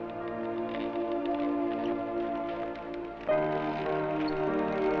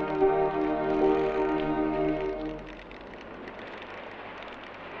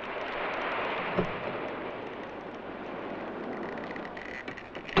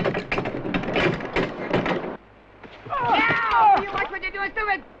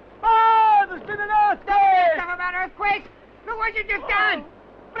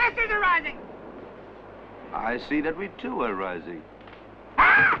 I see that we too are rising.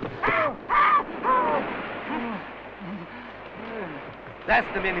 That's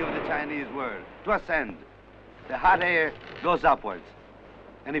the meaning of the Chinese word, to ascend. The hot air goes upwards.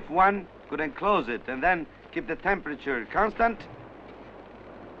 And if one could enclose it and then keep the temperature constant,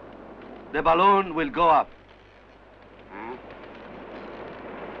 the balloon will go up.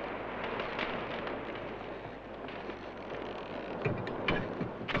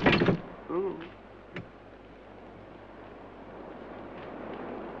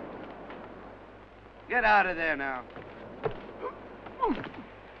 Get out of there now.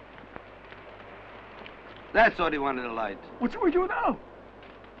 That's what he wanted to light. What shall we do now?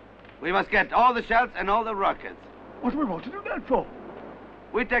 We must get all the shells and all the rockets. What do we want to do that for?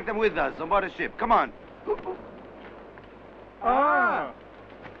 We take them with us on board a ship. Come on. We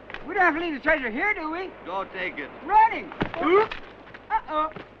don't have to leave the treasure here, do we? Go take it. Running!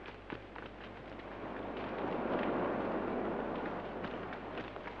 Uh-oh.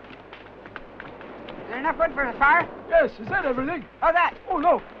 Is there enough wood for the fire? Yes, is that everything? Oh, that. Oh,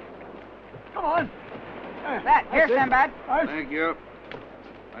 no. Come on. That. Here, Simbad. Thank you.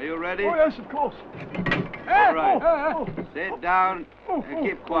 Are you ready? Oh, yes, of course. All right. Sit down and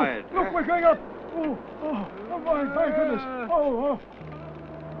keep quiet. Look, we're going up. Oh, my goodness. Oh.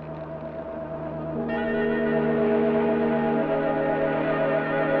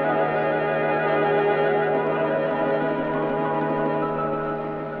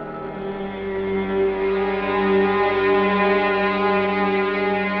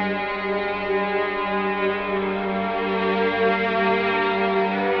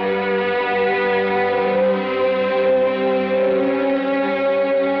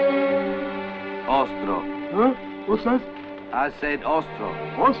 What's that? I said ostro.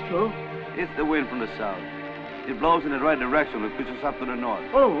 Ostro? It's the wind from the south. It blows in the right direction and pushes up to the north.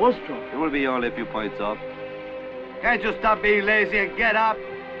 Oh, ostro. It will be only a few points off. Can't you stop being lazy and get up?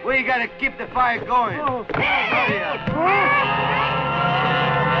 We gotta keep the fire going. Hurry up.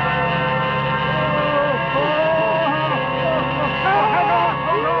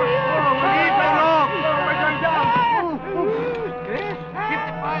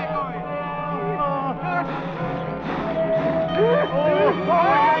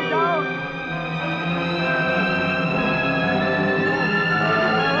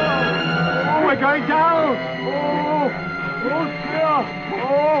 We're going down! Oh, dear!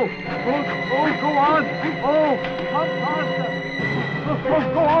 Oh, go on! Oh, come faster!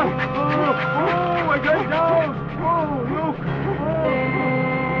 Go on! Oh, we're going down! Oh, look!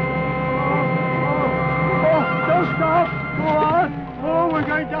 Oh, don't stop! Go on! Oh, we're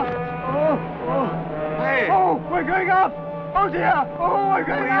going down! Oh! Hey! Oh, we're going up! Oh, dear! Oh, we're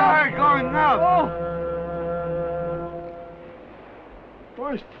going up! We are going up!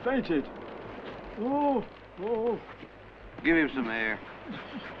 Oh, he's fainted. Oh. Give him some air.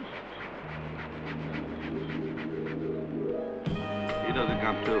 He doesn't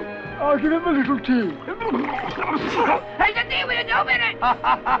come too. I'll give him a little tea. There's a tea with a dope in it!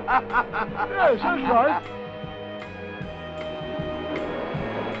 Yes, that's right.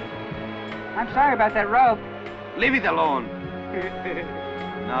 I'm sorry about that rope. Leave it alone.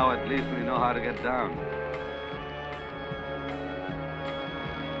 Now at least we know how to get down.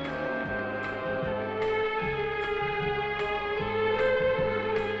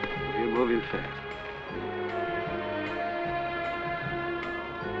 Moving fast.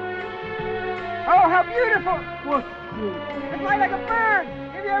 Oh, how beautiful! What? It's like a bird.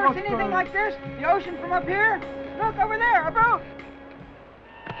 Have you ever seen anything like this? The ocean from up here? Look, over there, a boat!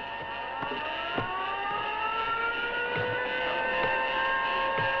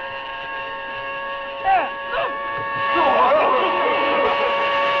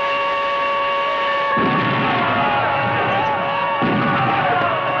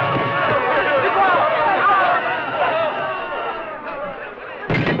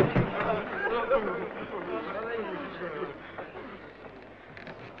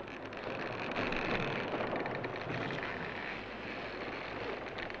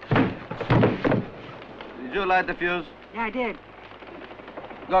 Did you light the fuse? Yeah, I did.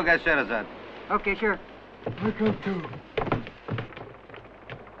 Go get Sherazade. Okay, sure. I come too.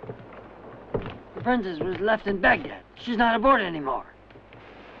 The princess was left in Baghdad. She's not aboard anymore.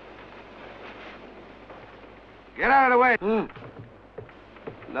 Get out of the way.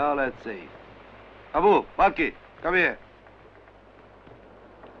 Now let's see. Abu, Balki, come here.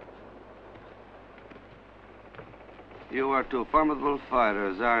 You are two formidable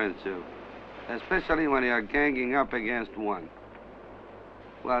fighters, aren't you? Especially when you're ganging up against one.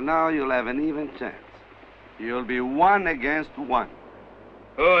 Well, now you'll have an even chance. You'll be 1 against 1.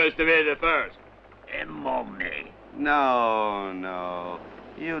 Who is to be the first? Mommy. No, no.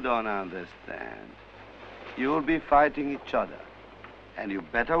 You don't understand. You'll be fighting each other. And you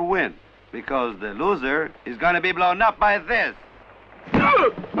better win, because the loser is going to be blown up by this. A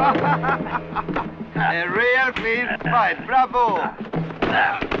real clean fight. Bravo.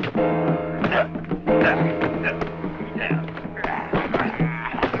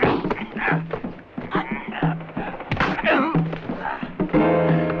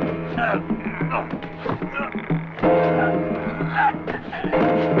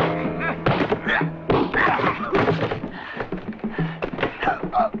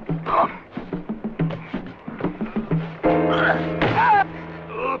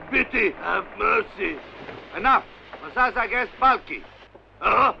 Oh, pity, have mercy. Enough. Masasa against Balki.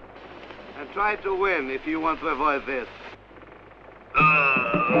 Huh? And try to win if you want to avoid this.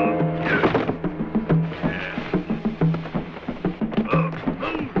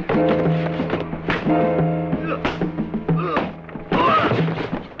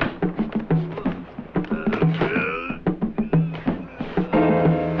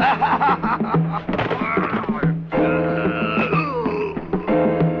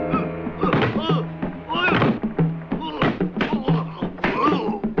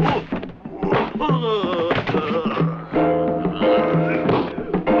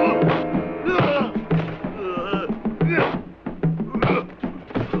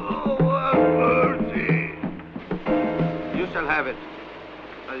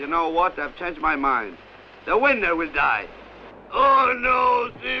 What? I've changed my mind. The winner will die. Oh,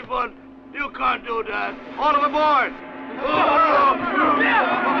 no, Simbad. You can't do that. All aboard!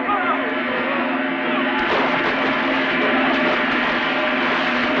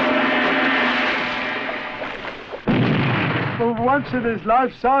 For once in his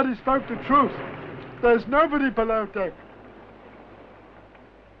life, Sadi spoke the truth. There's nobody below deck.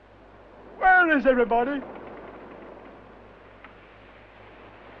 Where is everybody?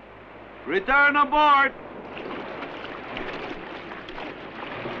 Return aboard!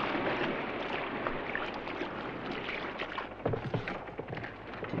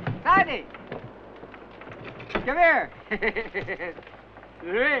 Sadi! Come here!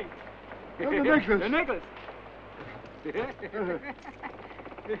 The ring! Oh, the necklace! The necklace!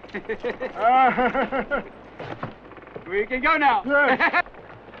 We can go now! Yes.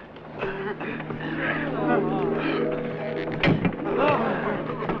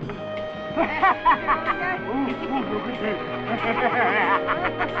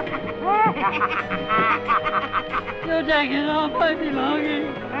 You're taking all my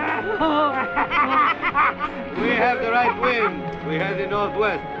belongings. We have the right wind. We have the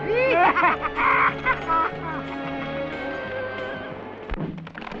northwest.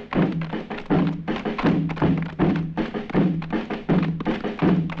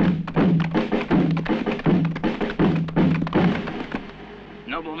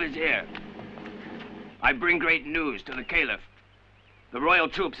 Noble Vizier, I bring great news to the Caliph. The royal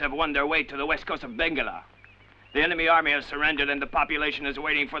troops have won their way to the west coast of Bengala. The enemy army has surrendered and the population is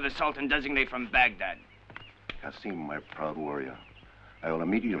waiting for the Sultan designate from Baghdad. Qasim, my proud warrior, I will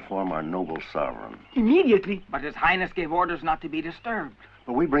immediately inform our noble sovereign. Immediately? But His Highness gave orders not to be disturbed.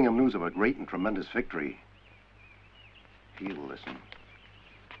 But we bring him news of a great and tremendous victory. He'll listen.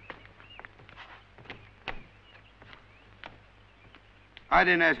 I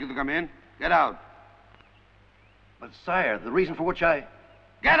didn't ask you to come in. Get out. But, sire, the reason for which I...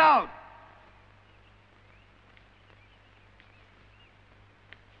 Get out!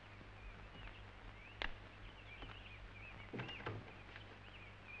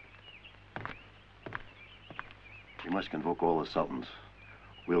 We must convoke all the sultans.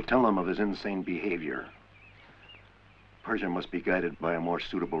 We'll tell them of his insane behavior. Persia must be guided by a more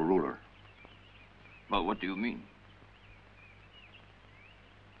suitable ruler. Well, what do you mean?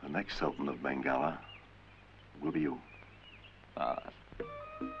 The next sultan of Bengala will be you.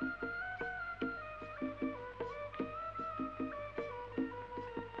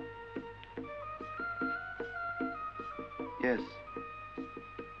 Yes.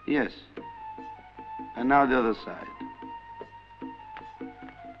 Yes. And now the other side.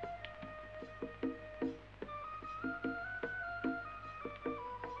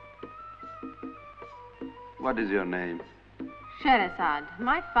 What is your name? Sherazade,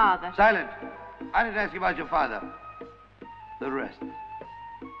 my father. Silent. I didn't ask you about your father. The rest.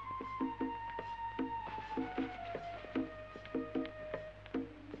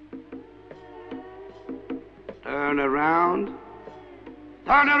 Turn around.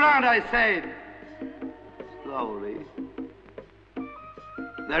 Turn around, I say. Slowly.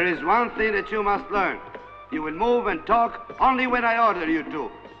 There is one thing that you must learn. You will move and talk only when I order you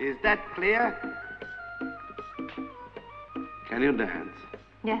to. Is that clear? Can you dance?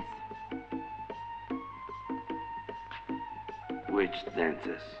 Yes. Which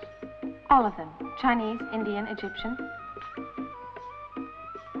dances? All of them. Chinese, Indian, Egyptian.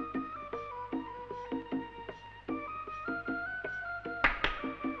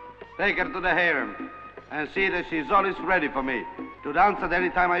 Take her to the harem and see that she's always ready for me to dance at any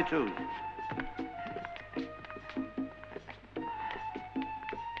time I choose.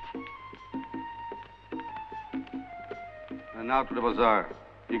 And now to the bazaar,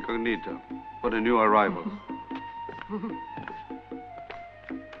 incognito, for the new arrivals.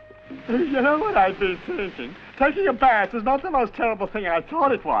 You know what I've been thinking? Taking a bath is not the most terrible thing I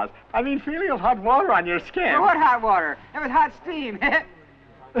thought it was. I mean, feeling of hot water on your skin. What hot water? It was hot steam.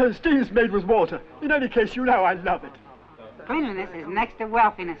 Steam's made with water. In any case, you know I love it. Cleanliness is next to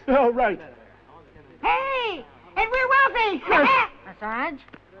wealthiness. Oh, right. Hey! And we're wealthy! Massage?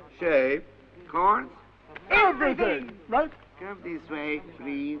 Shave, corns, everything, right? Come this way,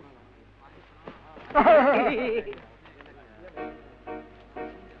 please.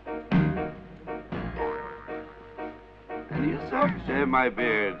 And you, sir? Shave my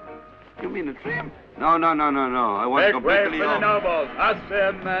beard. You mean a trim? No. I want to Make way completely for the off. nobles. Us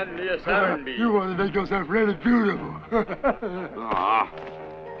them and the assembly. You want to make yourself really beautiful. Ah.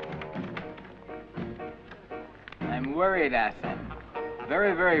 I'm worried, Asen.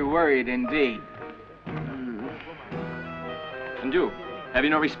 Very, very worried indeed. And you, have you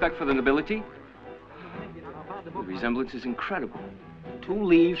no respect for the nobility? The resemblance is incredible. 2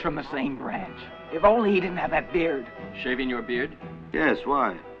 leaves from the same branch. If only he didn't have that beard. Shaving your beard? Yes,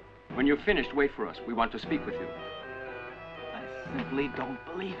 why? When you're finished, wait for us. We want to speak with you. I simply don't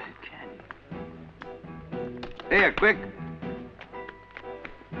believe it, Ken. Here, quick.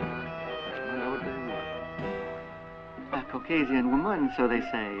 A Caucasian woman, so they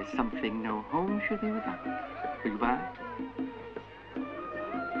say, is something no home should be without. Goodbye.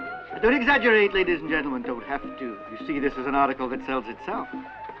 Don't exaggerate, ladies and gentlemen. Don't have to. You see, this is an article that sells itself.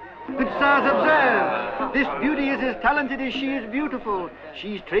 Good sirs, observe. This beauty is as talented as she is beautiful.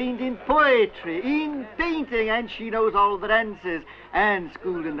 She's trained in poetry, in painting, and she knows all the dances, and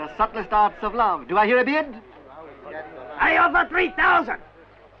schooled in the subtlest arts of love. Do I hear a bid? I offer 3,000.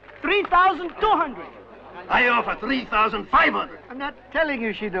 3,200. I offer 3,500. I'm not telling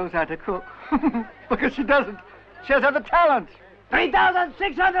you she knows how to cook, because she doesn't. She has other talents.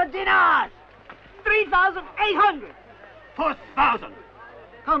 3,600 dinars. 3,800. 4,000.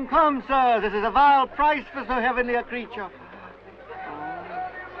 Come, sirs. This is a vile price for so heavenly a creature.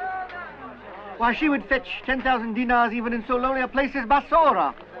 Why, she would fetch 10,000 dinars even in so lowly a place as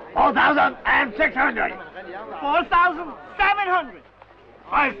Bassora. 4,600. 4,700.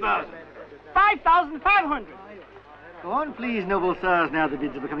 5,000. 5,500. Go on, please, noble sirs. Now the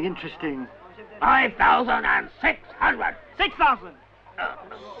bids are becoming interesting. 5,600. 6,000.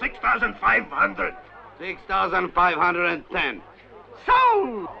 6,500. 6,510.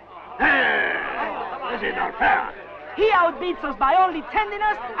 Sold! This is not fair. He outbids us by only 10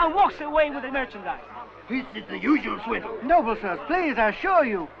 dinars and walks away with the merchandise. This is the usual swindle. Noble sirs, please, I assure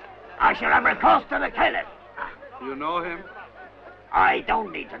you. I shall have recourse to the Caliph. You know him? I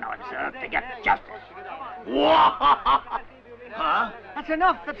don't need to know him, sir, to get justice. Huh? That's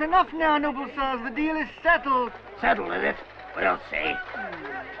enough now, noble sirs. The deal is settled. Settled, is it? We'll see.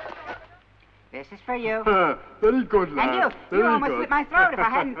 This is for you. Very good, lad. And you Very almost good. slit my throat if I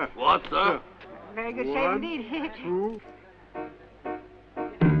hadn't. What, sir? Very good shave One, indeed. 2.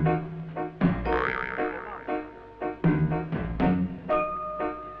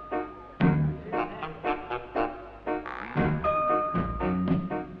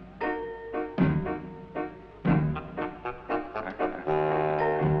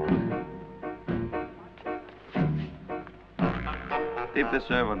 Keep the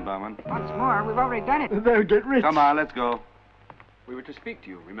servant, barman. What's more, we've already done it. They'll get rich. Come on, let's go. We were to speak to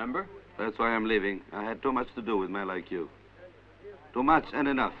you, remember? That's why I'm leaving. I had too much to do with men like you. Too much and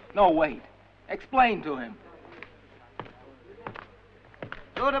enough. No, wait. Explain to him.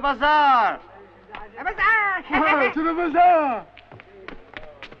 To the bazaar! The bazaar! To the bazaar!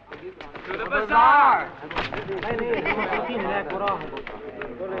 To the bazaar!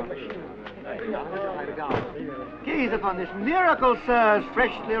 Gaze upon this miracle, sirs,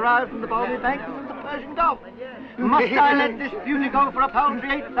 freshly arrived from the balmy banks of the Persian Gulf. Must I let this beauty go for a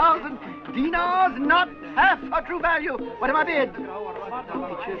paltry 8,000 dinars? Not half her true value. What am I bid?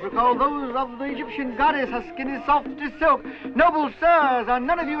 Features recall those of the Egyptian goddess. Her skin is soft as silk. Noble sirs, are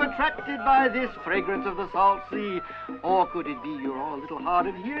none of you attracted by this fragrance of the salt sea? Or could it be you're all a little hard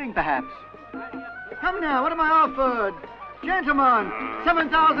of hearing, perhaps? Come now, what am I offered? Gentlemen,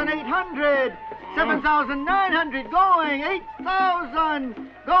 7,800, 7,900, going, 8,000,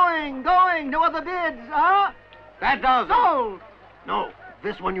 going, no other bids, huh? That does it. Sold. No,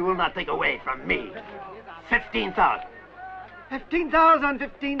 this one you will not take away from me. 15,000. 15,000,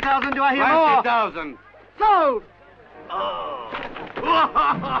 15,000, do I hear more? 20,000. Sold. Oh.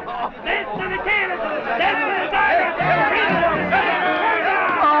 This to the Caliph! This to the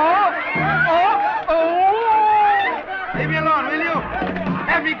Leave me alone, will you?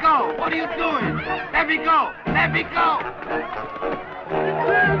 Let me go. What are you doing? Let me go. Let me go.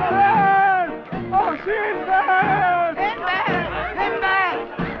 Sinbad! Oh, Sinbad! Sinbad! Sinbad!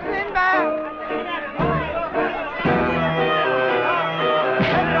 Sinbad!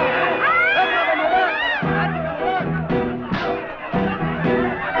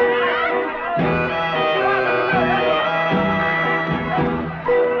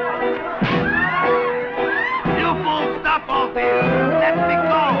 Let me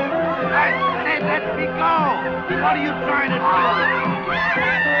go! I said let me go! What are you trying to do?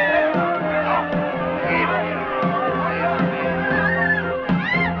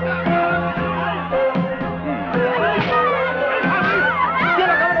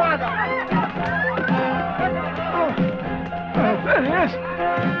 There he is!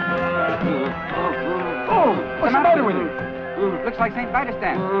 Oh, what's the matter with you? Looks like St. Vitus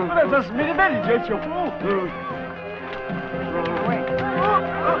stand. Well, that doesn't mean a bit, you fool.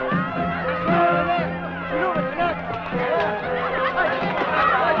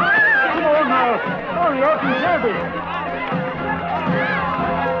 Come on now, hurry up and grab it.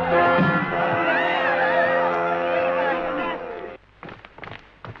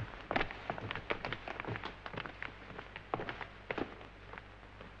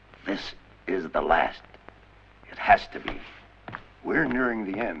 This is the last. It has to be. We're nearing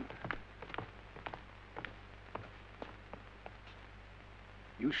the end.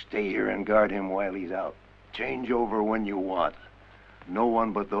 You stay here and guard him while he's out. Change over when you want. No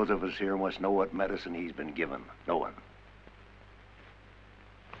one but those of us here must know what medicine he's been given. No one.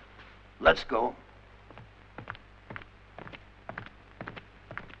 Let's go.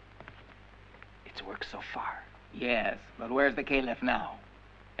 It's worked so far. Yes, but where's the Caliph now?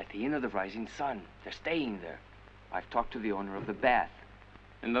 At the Inn of the Rising Sun. They're staying there. I've talked to the owner of the bath.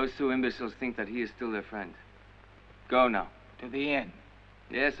 And those two imbeciles think that he is still their friend. Go now. To the inn.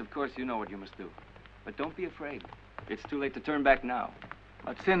 Yes, of course, you know what you must do. But don't be afraid. It's too late to turn back now.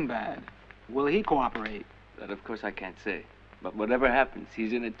 But Sinbad, will he cooperate? That, of course, I can't say. But whatever happens,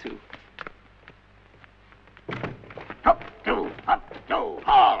 he's in it, too. Up,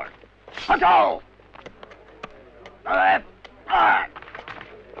 hard. Up, left, right.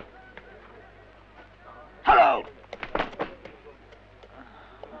 Hello.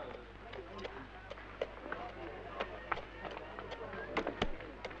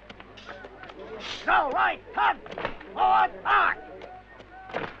 Go right, cut, forward, back.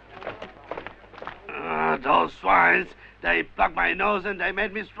 Those swines, they plucked my nose and they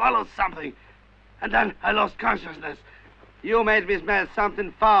made me swallow something. And then I lost consciousness. You made me smell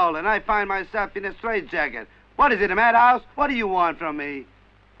something foul, and I find myself in a straitjacket. What is it, a madhouse? What do you want from me?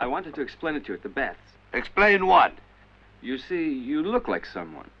 I wanted to explain it to you at the baths. Explain what? You see, you look like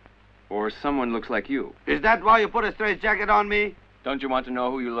someone. Or someone looks like you. Is that why you put a straitjacket on me? Don't you want to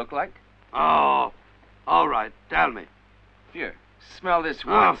know who you look like? Oh, all right. Tell me. Here, smell this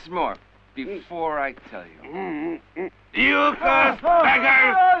once more before I tell you. You cursed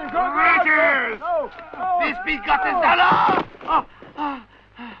beggars! Traitors! This begotten fellow!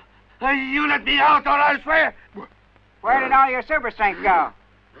 You let me out or I swear! Where did all your super strength go?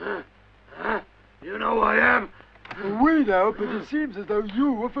 You know who I am? We know, but it seems as though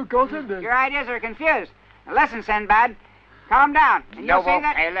you have forgotten this. Your ideas are confused. Now listen, Sinbad. Calm down. And you'll see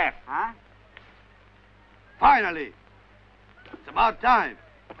that... Caliph. Huh? Finally! about time.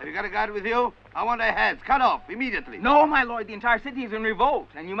 Have you got a guard with you? I want their heads cut off immediately. No, my lord, the entire city is in revolt,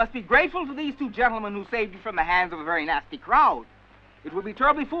 and you must be grateful to these two gentlemen who saved you from the hands of a very nasty crowd. It would be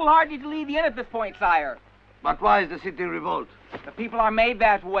terribly foolhardy to leave the inn at this point, sire. But why is the city in revolt? The people are made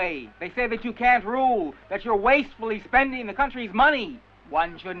that way. They say that you can't rule, that you're wastefully spending the country's money.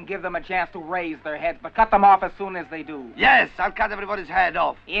 One shouldn't give them a chance to raise their heads, but cut them off as soon as they do. Yes, I'll cut everybody's head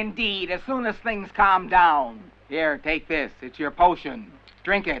off. Indeed, as soon as things calm down. Here, take this. It's your potion.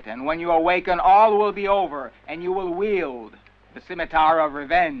 Drink it, and when you awaken, all will be over, and you will wield the scimitar of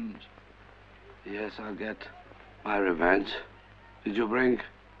revenge. Yes, I'll get my revenge. Did you bring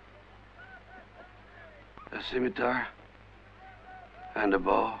a scimitar and a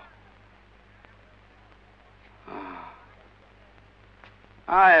bow?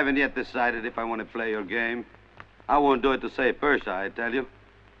 I haven't yet decided if I want to play your game. I won't do it to save Persia, I tell you.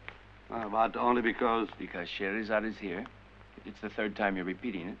 But only because... Because Sherazade is here. It's the third time you're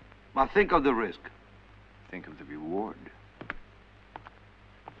repeating it. But think of the risk. Think of the reward.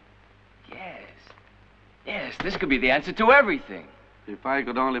 Yes. Yes, this could be the answer to everything. If I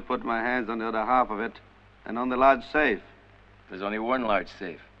could only put my hands on the other half of it and on the large safe. There's only one large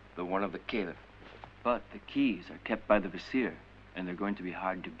safe, the one of the Caliph. But the keys are kept by the vizier, and they're going to be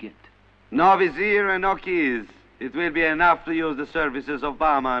hard to get. No vizier and no keys. It will be enough to use the services of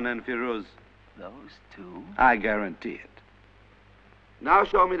Bahman and Firuz. Those two? I guarantee it. Now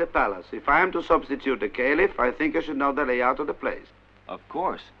show me the palace. If I am to substitute the Caliph, I think I should know the layout of the place. Of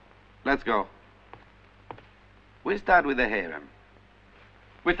course. Let's go. We start with the harem.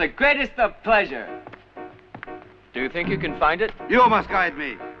 With the greatest of pleasure. Do you think you can find it? You must guide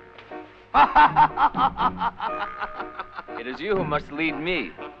me. It is you who must lead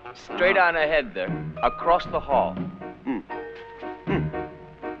me. Straight on ahead there, across the hall.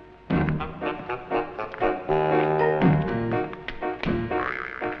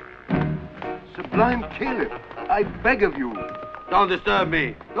 Sublime Caliph, I beg of you. Don't disturb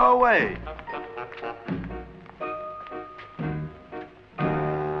me. Go away.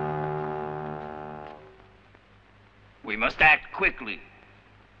 We must act quickly.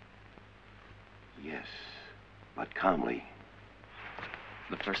 Yes, but calmly.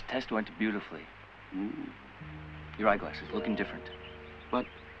 The first test went beautifully. Your eyeglasses looking different. But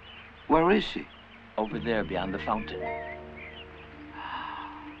where is she? Over there, beyond the fountain.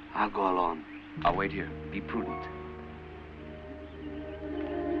 I'll go alone. I'll wait here. Be prudent.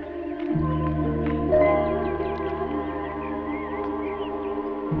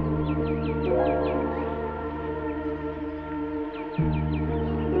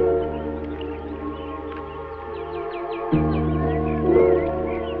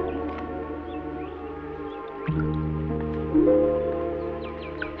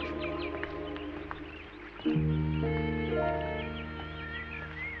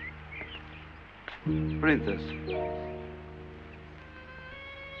 Princess,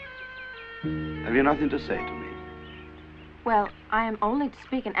 have you nothing to say to me? Well, I am only to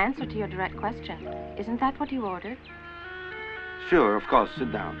speak in answer to your direct question. Isn't that what you ordered? Sure, of course.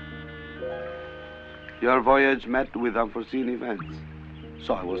 Sit down. Your voyage met with unforeseen events.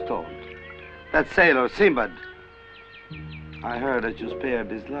 So I was told. That sailor, Simbad, I heard that you spared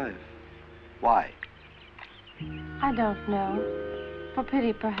his life. Why? I don't know. For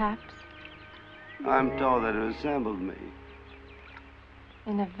pity, perhaps. I'm told that it resembled me.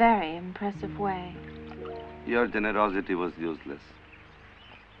 In a very impressive way. Your generosity was useless.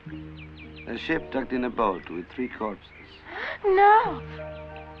 A ship tucked in a boat with 3 corpses. No!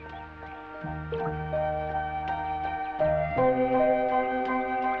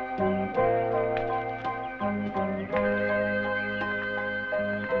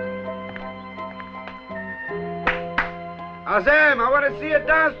 Azem, I want to see a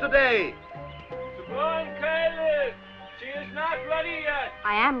dance today. Sublime Caliph, she is not ready yet.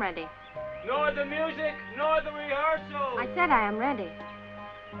 I am ready. Nor the music, nor the rehearsal. I said I am ready.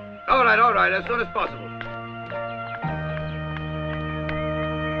 All right, as soon as possible.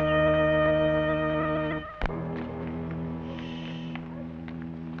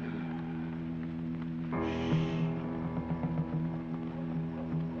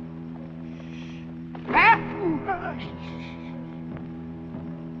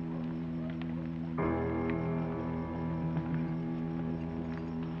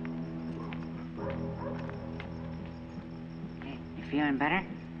 Feeling better?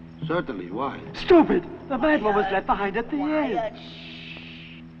 Certainly. Why? Stupid! The bad one was left behind at the end.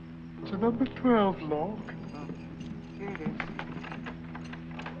 It's a number 12 log. Here it is.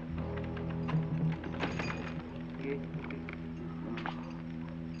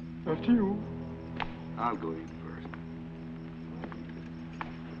 After you. I'll go in first.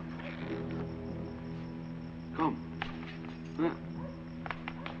 Come.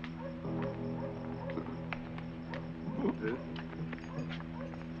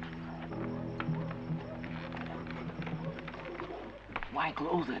 Why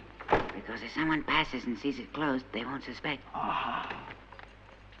close it? Because if someone passes and sees it closed, they won't suspect. Ah.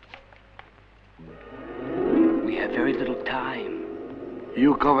 We have very little time.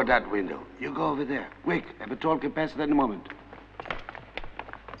 You cover that window. You go over there. Quick, a patrol can pass it any moment.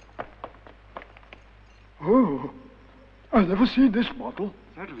 Oh, I've never seen this model.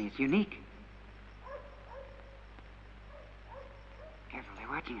 Certainly, it's unique. Careful, they're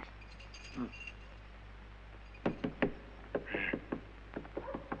watching us.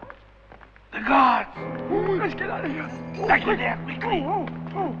 The guards! Oh, let's get out of here. Back in there, quickly.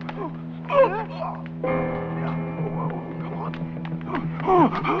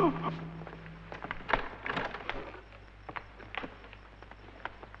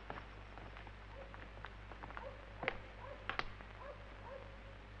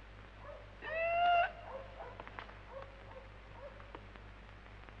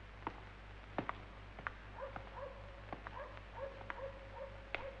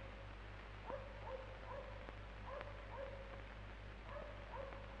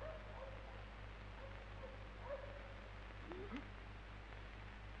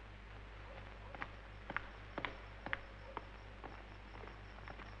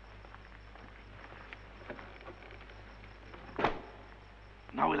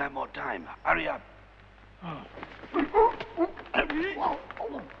 Now we'll have more time. Hurry up. Come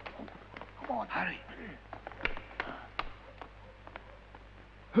on. Hurry.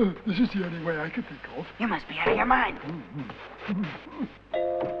 This is the only way I can think of. You must be out of your mind.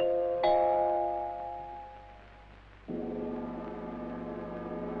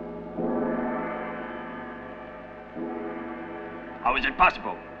 How is it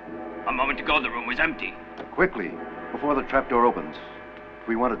possible? A moment ago, the room was empty. Quickly, before the trapdoor opens. If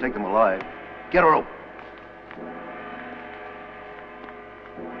we want to take them alive, get a rope.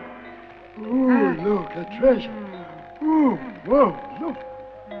 Oh, look, a treasure. Oh, whoa, look.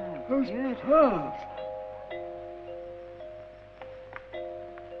 Those pearls.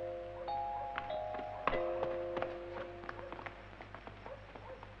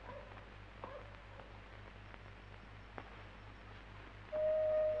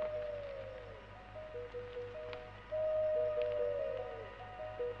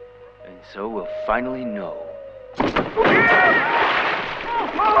 So we'll finally know.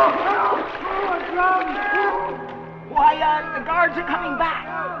 Why, the guards are coming back.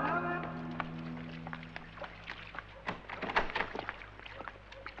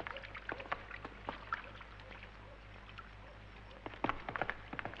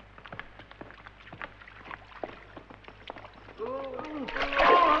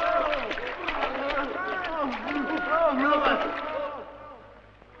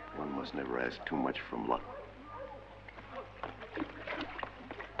 One must never ask too much from luck.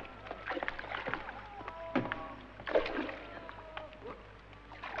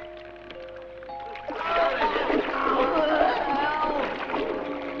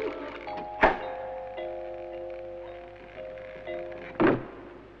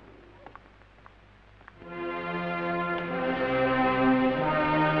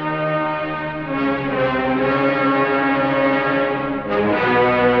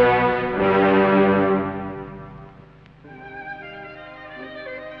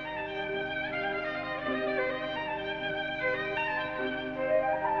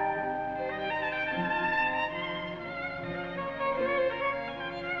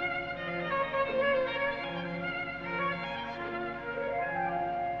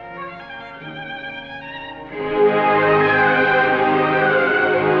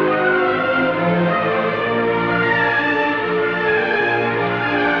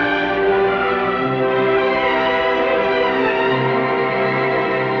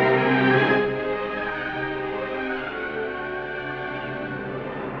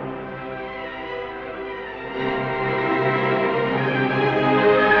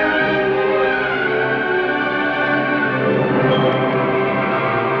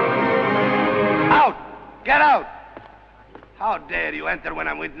 How dare you enter when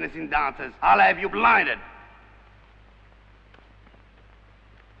I'm witnessing dances? I'll have you blinded.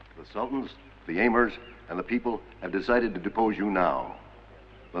 The sultans, the emirs, and the people have decided to depose you now.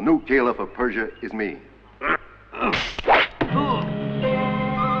 The new Caliph of Persia is me.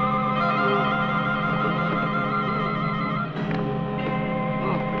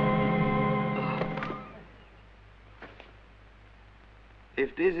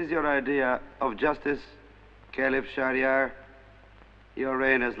 If this is your idea of justice, Caliph Shahryar, your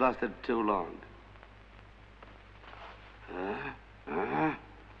reign has lasted too long.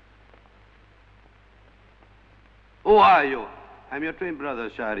 Who are you? I'm your twin brother,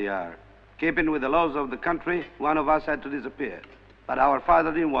 Shahryar. Keeping with the laws of the country, one of us had to disappear. But our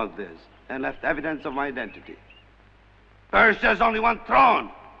father didn't want this, and left evidence of my identity. Persia's only one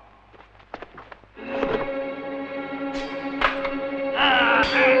throne.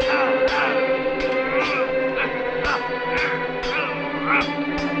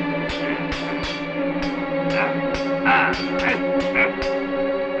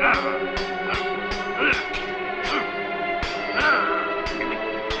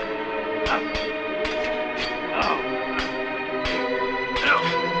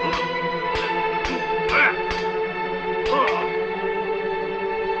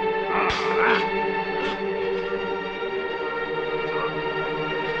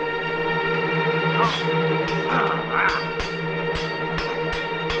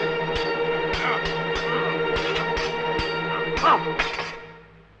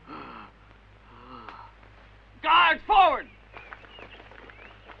 Guard, forward!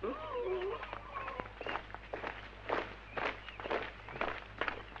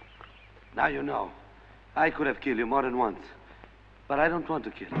 Now you know. I could have killed you more than once. But I don't want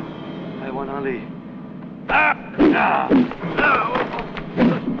to kill you. I want only...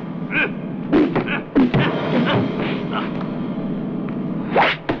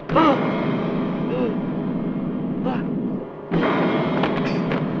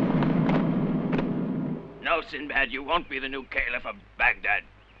 No, Sinbad, you won't be the new Caliph of Baghdad.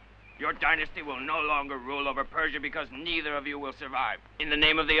 Your dynasty will no longer rule over Persia because neither of you will survive. In the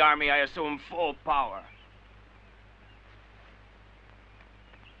name of the army, I assume full power.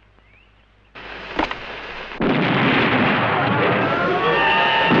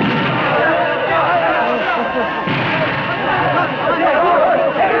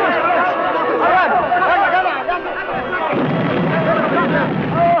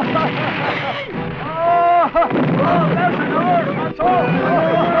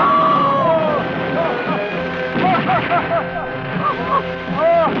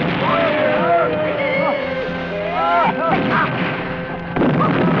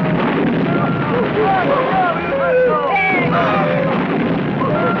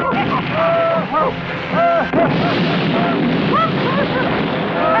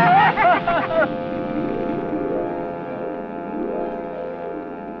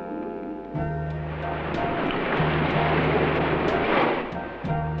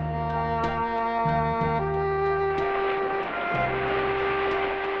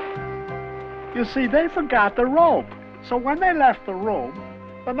 You see, they forgot the rope. So when they left the room,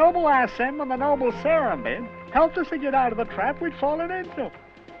 the noble Asim and the noble Sinbad helped us to get out of the trap we'd fallen into.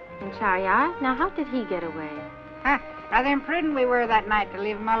 And Shahryar, now how did he get away? Rather imprudent we were that night to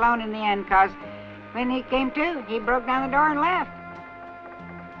leave him alone in the end, 'cause when he came to, he broke down the door and left.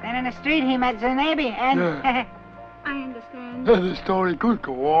 Then in the street he met Zainabi and... I understand. The story could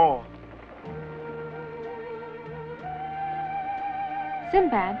go on.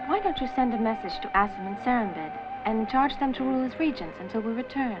 Simbad, why don't you send a message to Asim and Sinbad and charge them to rule as regents until we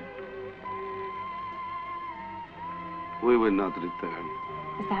return? We will not return.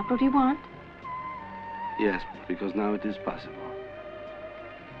 Is that what you want? Yes, because now it is possible.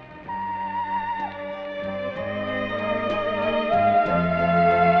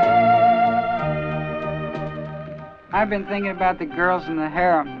 I've been thinking about the girls in the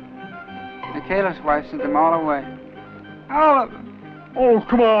harem. The Caliph's wife sent them all away. All of them. Oh,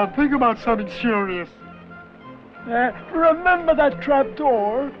 come on, think about something serious. Remember that trap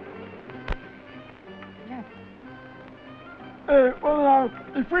door? Yeah. Well, now,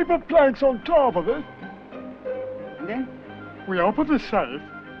 if we put planks on top of it... And then? We open the safe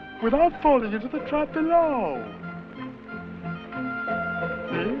without falling into the trap below.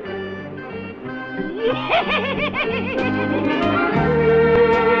 See?